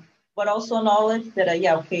 but also knowledge that,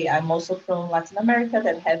 I'm also from Latin America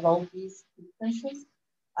that have all these differences.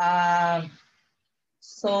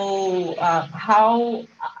 How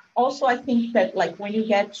also I think that like when you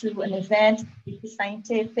get to an event, it is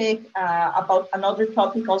scientific about another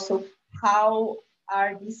topic also, how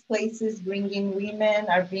are these places bringing women,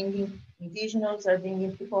 are bringing indigenous, are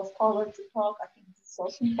bringing people of color to talk. I think it's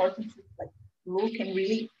also important to like look and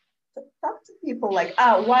really talk to people like,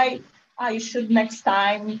 why you should next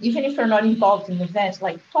time, even if you're not involved in the event,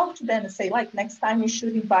 like talk to them and say, like, next time you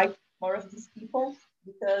should invite more of these people,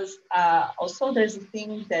 because also there's a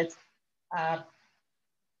thing that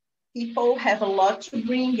people have a lot to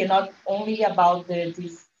bring, and not only about they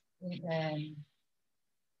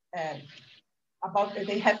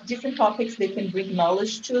have different topics they can bring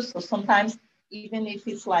knowledge to. So sometimes, even if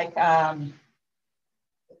it's like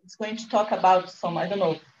it's going to talk about some, I don't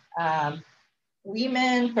know,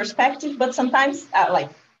 women perspective, but sometimes like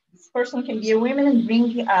this person can be a woman and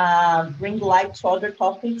bring light to other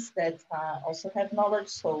topics that also have knowledge.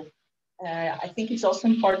 So I think it's also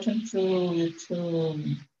important to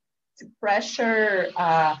pressure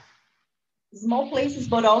small places,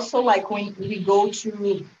 but also like when we go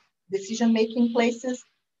to decision-making places,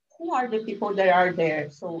 who are the people that are there?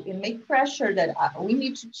 So it make pressure that we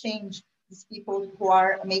need to change these people who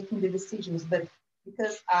are making the decisions. But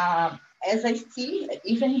because as I see,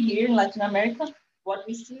 even here in Latin America, what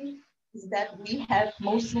we see is that we have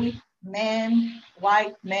mostly men,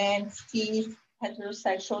 white men, cis,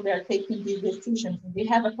 heterosexual, they are taking these decisions. And they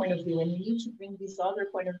have a point of view, and we need to bring these other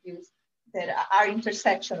point of views that are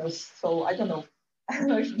intersectional. So I don't know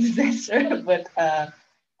if this answer, but I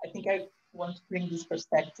think I want to bring this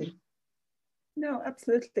perspective. No,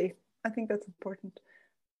 absolutely. I think that's important.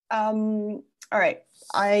 All right.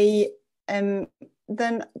 I am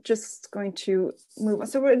then just going to move on.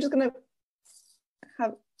 So we're just going to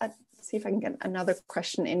have, see if I can get another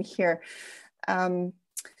question in here. Actually,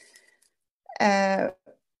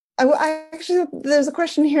 there's a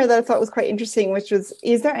question here that I thought was quite interesting, which was,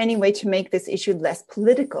 is there any way to make this issue less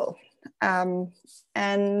political? And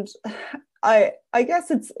I guess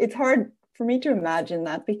it's hard for me to imagine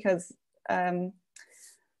that, because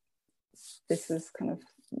this is kind of,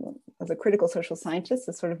 as a critical social scientist,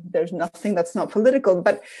 it's sort of, there's nothing that's not political.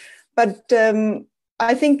 But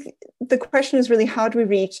I think the question is really, how do we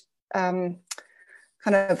reach kind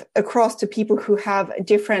of across to people who have a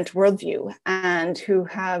different worldview and who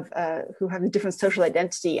have a different social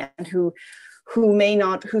identity, and who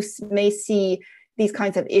may see these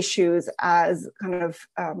kinds of issues as kind of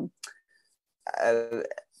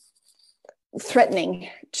threatening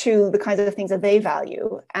to the kinds of things that they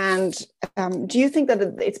value. And do you think that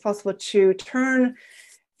it's possible to turn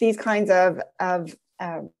these kinds of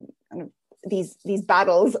these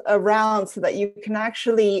battles around, so that you can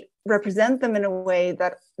actually represent them in a way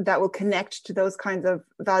that will connect to those kinds of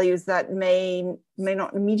values that may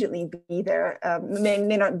not immediately be there,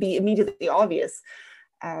 may not be immediately obvious?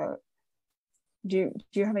 Do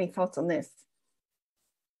you have any thoughts on this?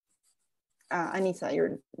 Anita,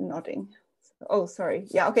 you're nodding. Oh, sorry.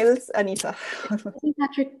 Yeah, okay, let's Anita. I think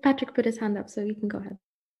Patrick put his hand up, so you can go ahead.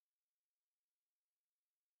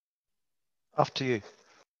 After you.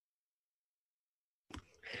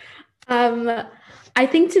 I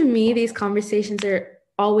think, to me, these conversations are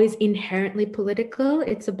always inherently political.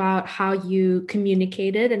 It's about how you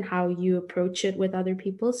communicate it and how you approach it with other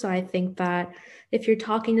people. So I think that if you're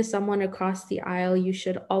talking to someone across the aisle, you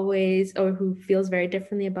should always, or who feels very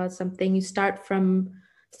differently about something, you start from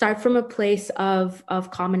a place of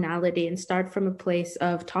commonality, and start from a place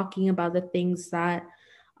of talking about the things that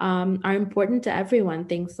are important to everyone.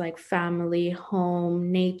 Things like family,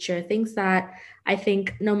 home, nature, things that I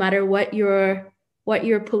think no matter what your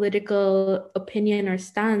political opinion or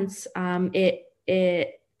stance,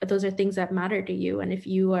 those are things that matter to you. And if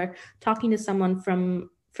you are talking to someone from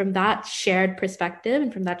that shared perspective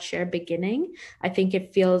and from that shared beginning, I think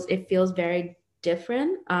it feels very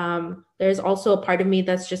different. There's also a part of me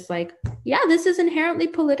that's just like, yeah, this is inherently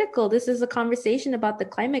political. This is a conversation about the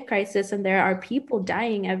climate crisis, and there are people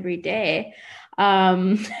dying every day.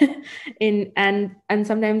 And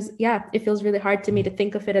sometimes, yeah, it feels really hard to me to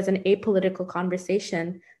think of it as an apolitical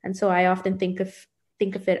conversation. And so I often think of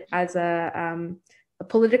it as a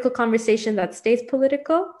political conversation that stays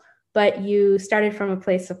political, but you started from a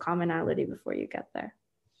place of commonality before you get there.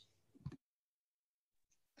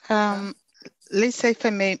 Lisa, if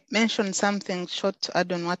I may mention something short to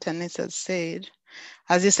add on what Anessa said.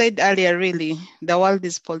 As you said earlier, really, the world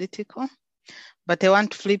is political, but I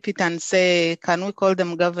want to flip it and say, can we call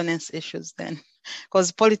them governance issues then?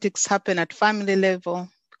 Because politics happen at family level,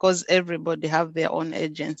 because everybody have their own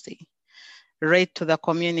agency, right to the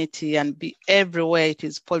community, and be everywhere it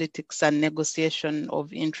is politics and negotiation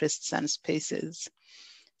of interests and spaces.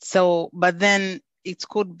 So, but then it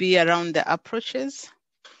could be around the approaches.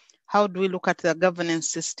 How do we look at the governance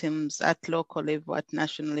systems at local level, at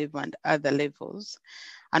national level, and other levels?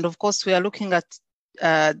 And of course, we are looking at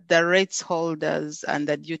the rights holders and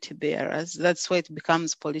the duty bearers. That's where it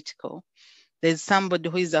becomes political. There's somebody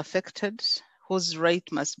who is affected, whose right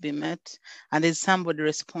must be met, and there's somebody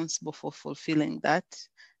responsible for fulfilling that.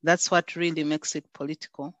 That's what really makes it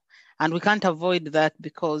political. And we can't avoid that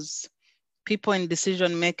because people in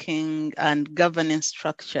decision-making and governance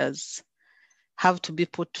structures have to be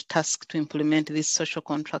put to task to implement these social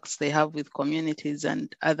contracts they have with communities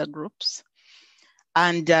and other groups.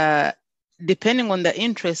 And depending on the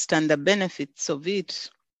interest and the benefits of it,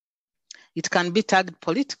 it can be tagged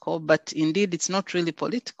political, but indeed it's not really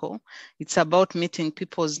political. It's about meeting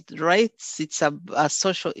people's rights. It's a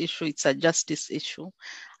social issue. It's a justice issue.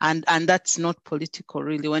 And that's not political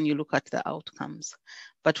really when you look at the outcomes.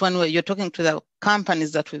 But when you're talking to the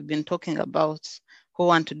companies that we've been talking about, who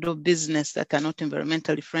want to do business that are not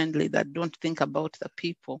environmentally friendly, that don't think about the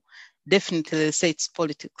people, definitely they say it's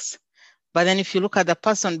politics. But then if you look at the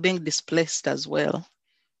person being displaced as well,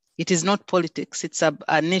 it is not politics. It's an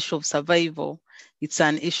issue of survival. It's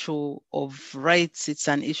an issue of rights. It's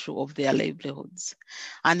an issue of their livelihoods.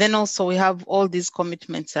 And then also we have all these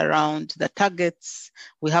commitments around the targets.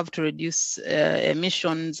 We have to reduce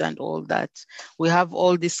emissions and all that. We have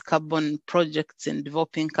all these carbon projects in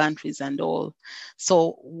developing countries and all.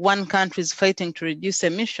 So one country is fighting to reduce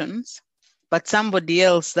emissions, but somebody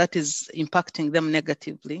else that is impacting them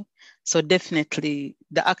negatively. So definitely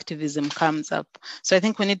the activism comes up. So I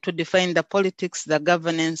think we need to define the politics, the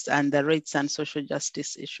governance, and the rights and social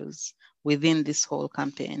justice issues within this whole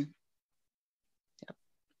campaign. Yep.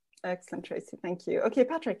 Excellent, Tracy, thank you. Okay,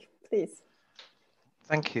 Patrick, please.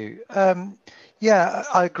 Thank you. Yeah,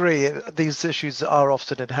 I agree. These issues are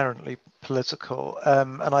often inherently political.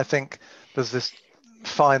 And I think there's this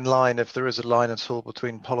fine line, if there is a line at all,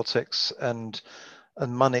 between politics and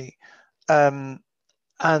money.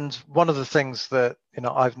 And one of the things that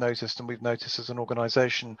I've noticed and we've noticed as an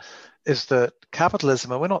organization is that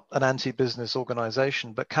capitalism, and we're not an anti-business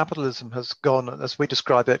organization, but capitalism has gone, as we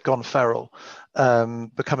describe it, gone feral,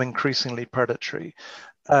 become increasingly predatory.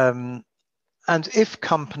 And if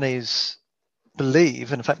companies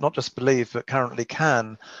believe, and in fact not just believe, but currently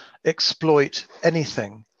can exploit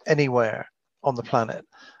anything, anywhere on the planet,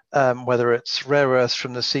 whether it's rare earths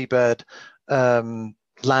from the seabed,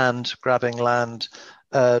 land, grabbing land,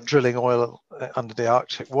 drilling oil under the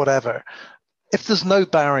Arctic, whatever. If there's no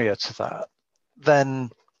barrier to that,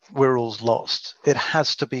 then we're all lost. It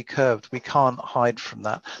has to be curbed. We can't hide from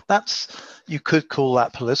that. You could call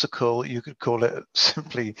that political, you could call it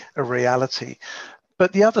simply a reality.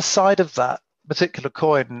 But the other side of that particular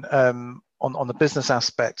coin, on the business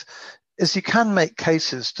aspect, is you can make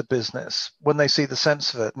cases to business when they see the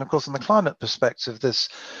sense of it. And of course, on the climate perspective, this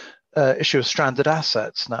issue of stranded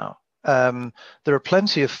assets now. There are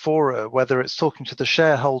plenty of fora, whether it's talking to the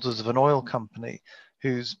shareholders of an oil company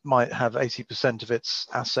who might have 80% of its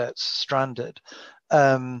assets stranded.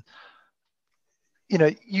 There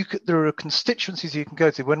are constituencies you can go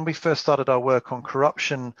to. When we first started our work on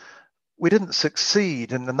corruption, we didn't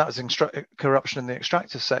succeed, and that was corruption in the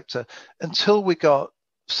extractive sector, until we got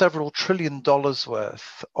several $1 trillion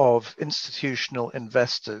worth of institutional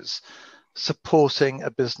investors supporting a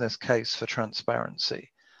business case for transparency.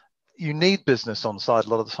 You need business on side a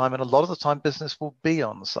lot of the time, and a lot of the time business will be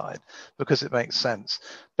on the side because it makes sense.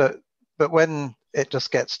 But But when it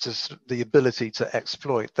just gets to the ability to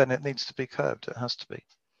exploit, then it needs to be curbed. It has to be.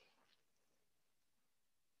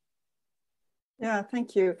 Yeah,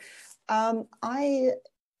 thank you. I'm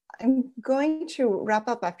going to wrap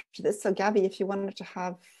up after this. So Gabby, if you wanted to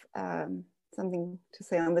have something to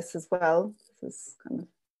say on this as well, this is kind of,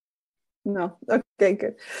 no, okay,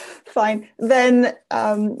 good, fine. Then,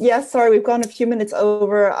 yeah, sorry, we've gone a few minutes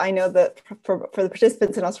over. I know that for the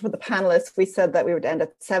participants and also for the panelists, we said that we would end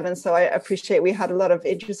at 7. So I appreciate we had a lot of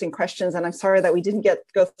interesting questions, and I'm sorry that we didn't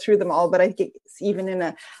go through them all, but I think even in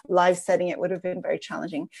a live setting, it would have been very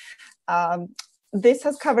challenging. This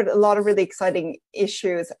has covered a lot of really exciting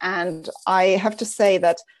issues, and I have to say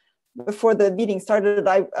that before the meeting started,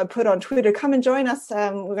 I put on Twitter, come and join us.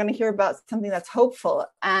 We're going to hear about something that's hopeful.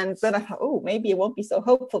 And then I thought, oh, maybe it won't be so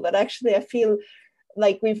hopeful. But actually, I feel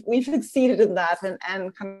like we've succeeded in that,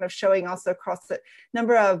 and kind of showing also across the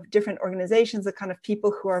number of different organizations, the kind of people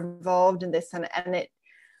who are involved in this. And I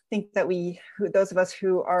think that those of us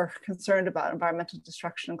who are concerned about environmental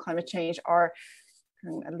destruction and climate change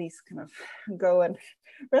can at least kind of go and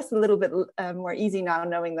rest a little bit more easy now,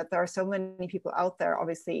 knowing that there are so many people out there,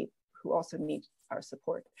 obviously, who also need our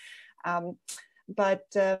support. Yeah,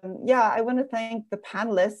 I want to thank the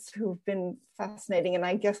panelists who've been fascinating, and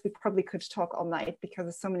I guess we probably could talk all night because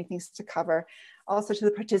there's so many things to cover. Also to the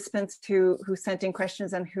participants who sent in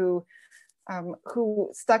questions and who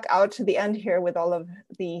stuck out to the end here with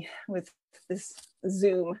with this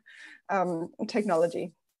Zoom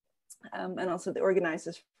technology. And also the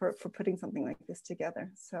organizers for putting something like this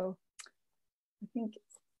together. So I think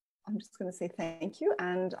I'm just going to say thank you,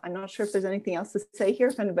 and I'm not sure if there's anything else to say here,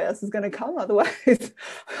 if anybody else is going to come. Otherwise,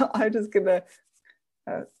 I'm just going to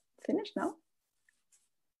finish now.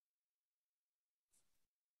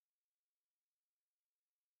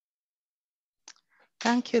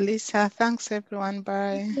 Thank you, Lisa. Thanks, everyone.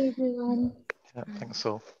 Bye. Thank you, everyone. Yeah, thanks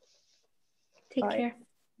all. Take care.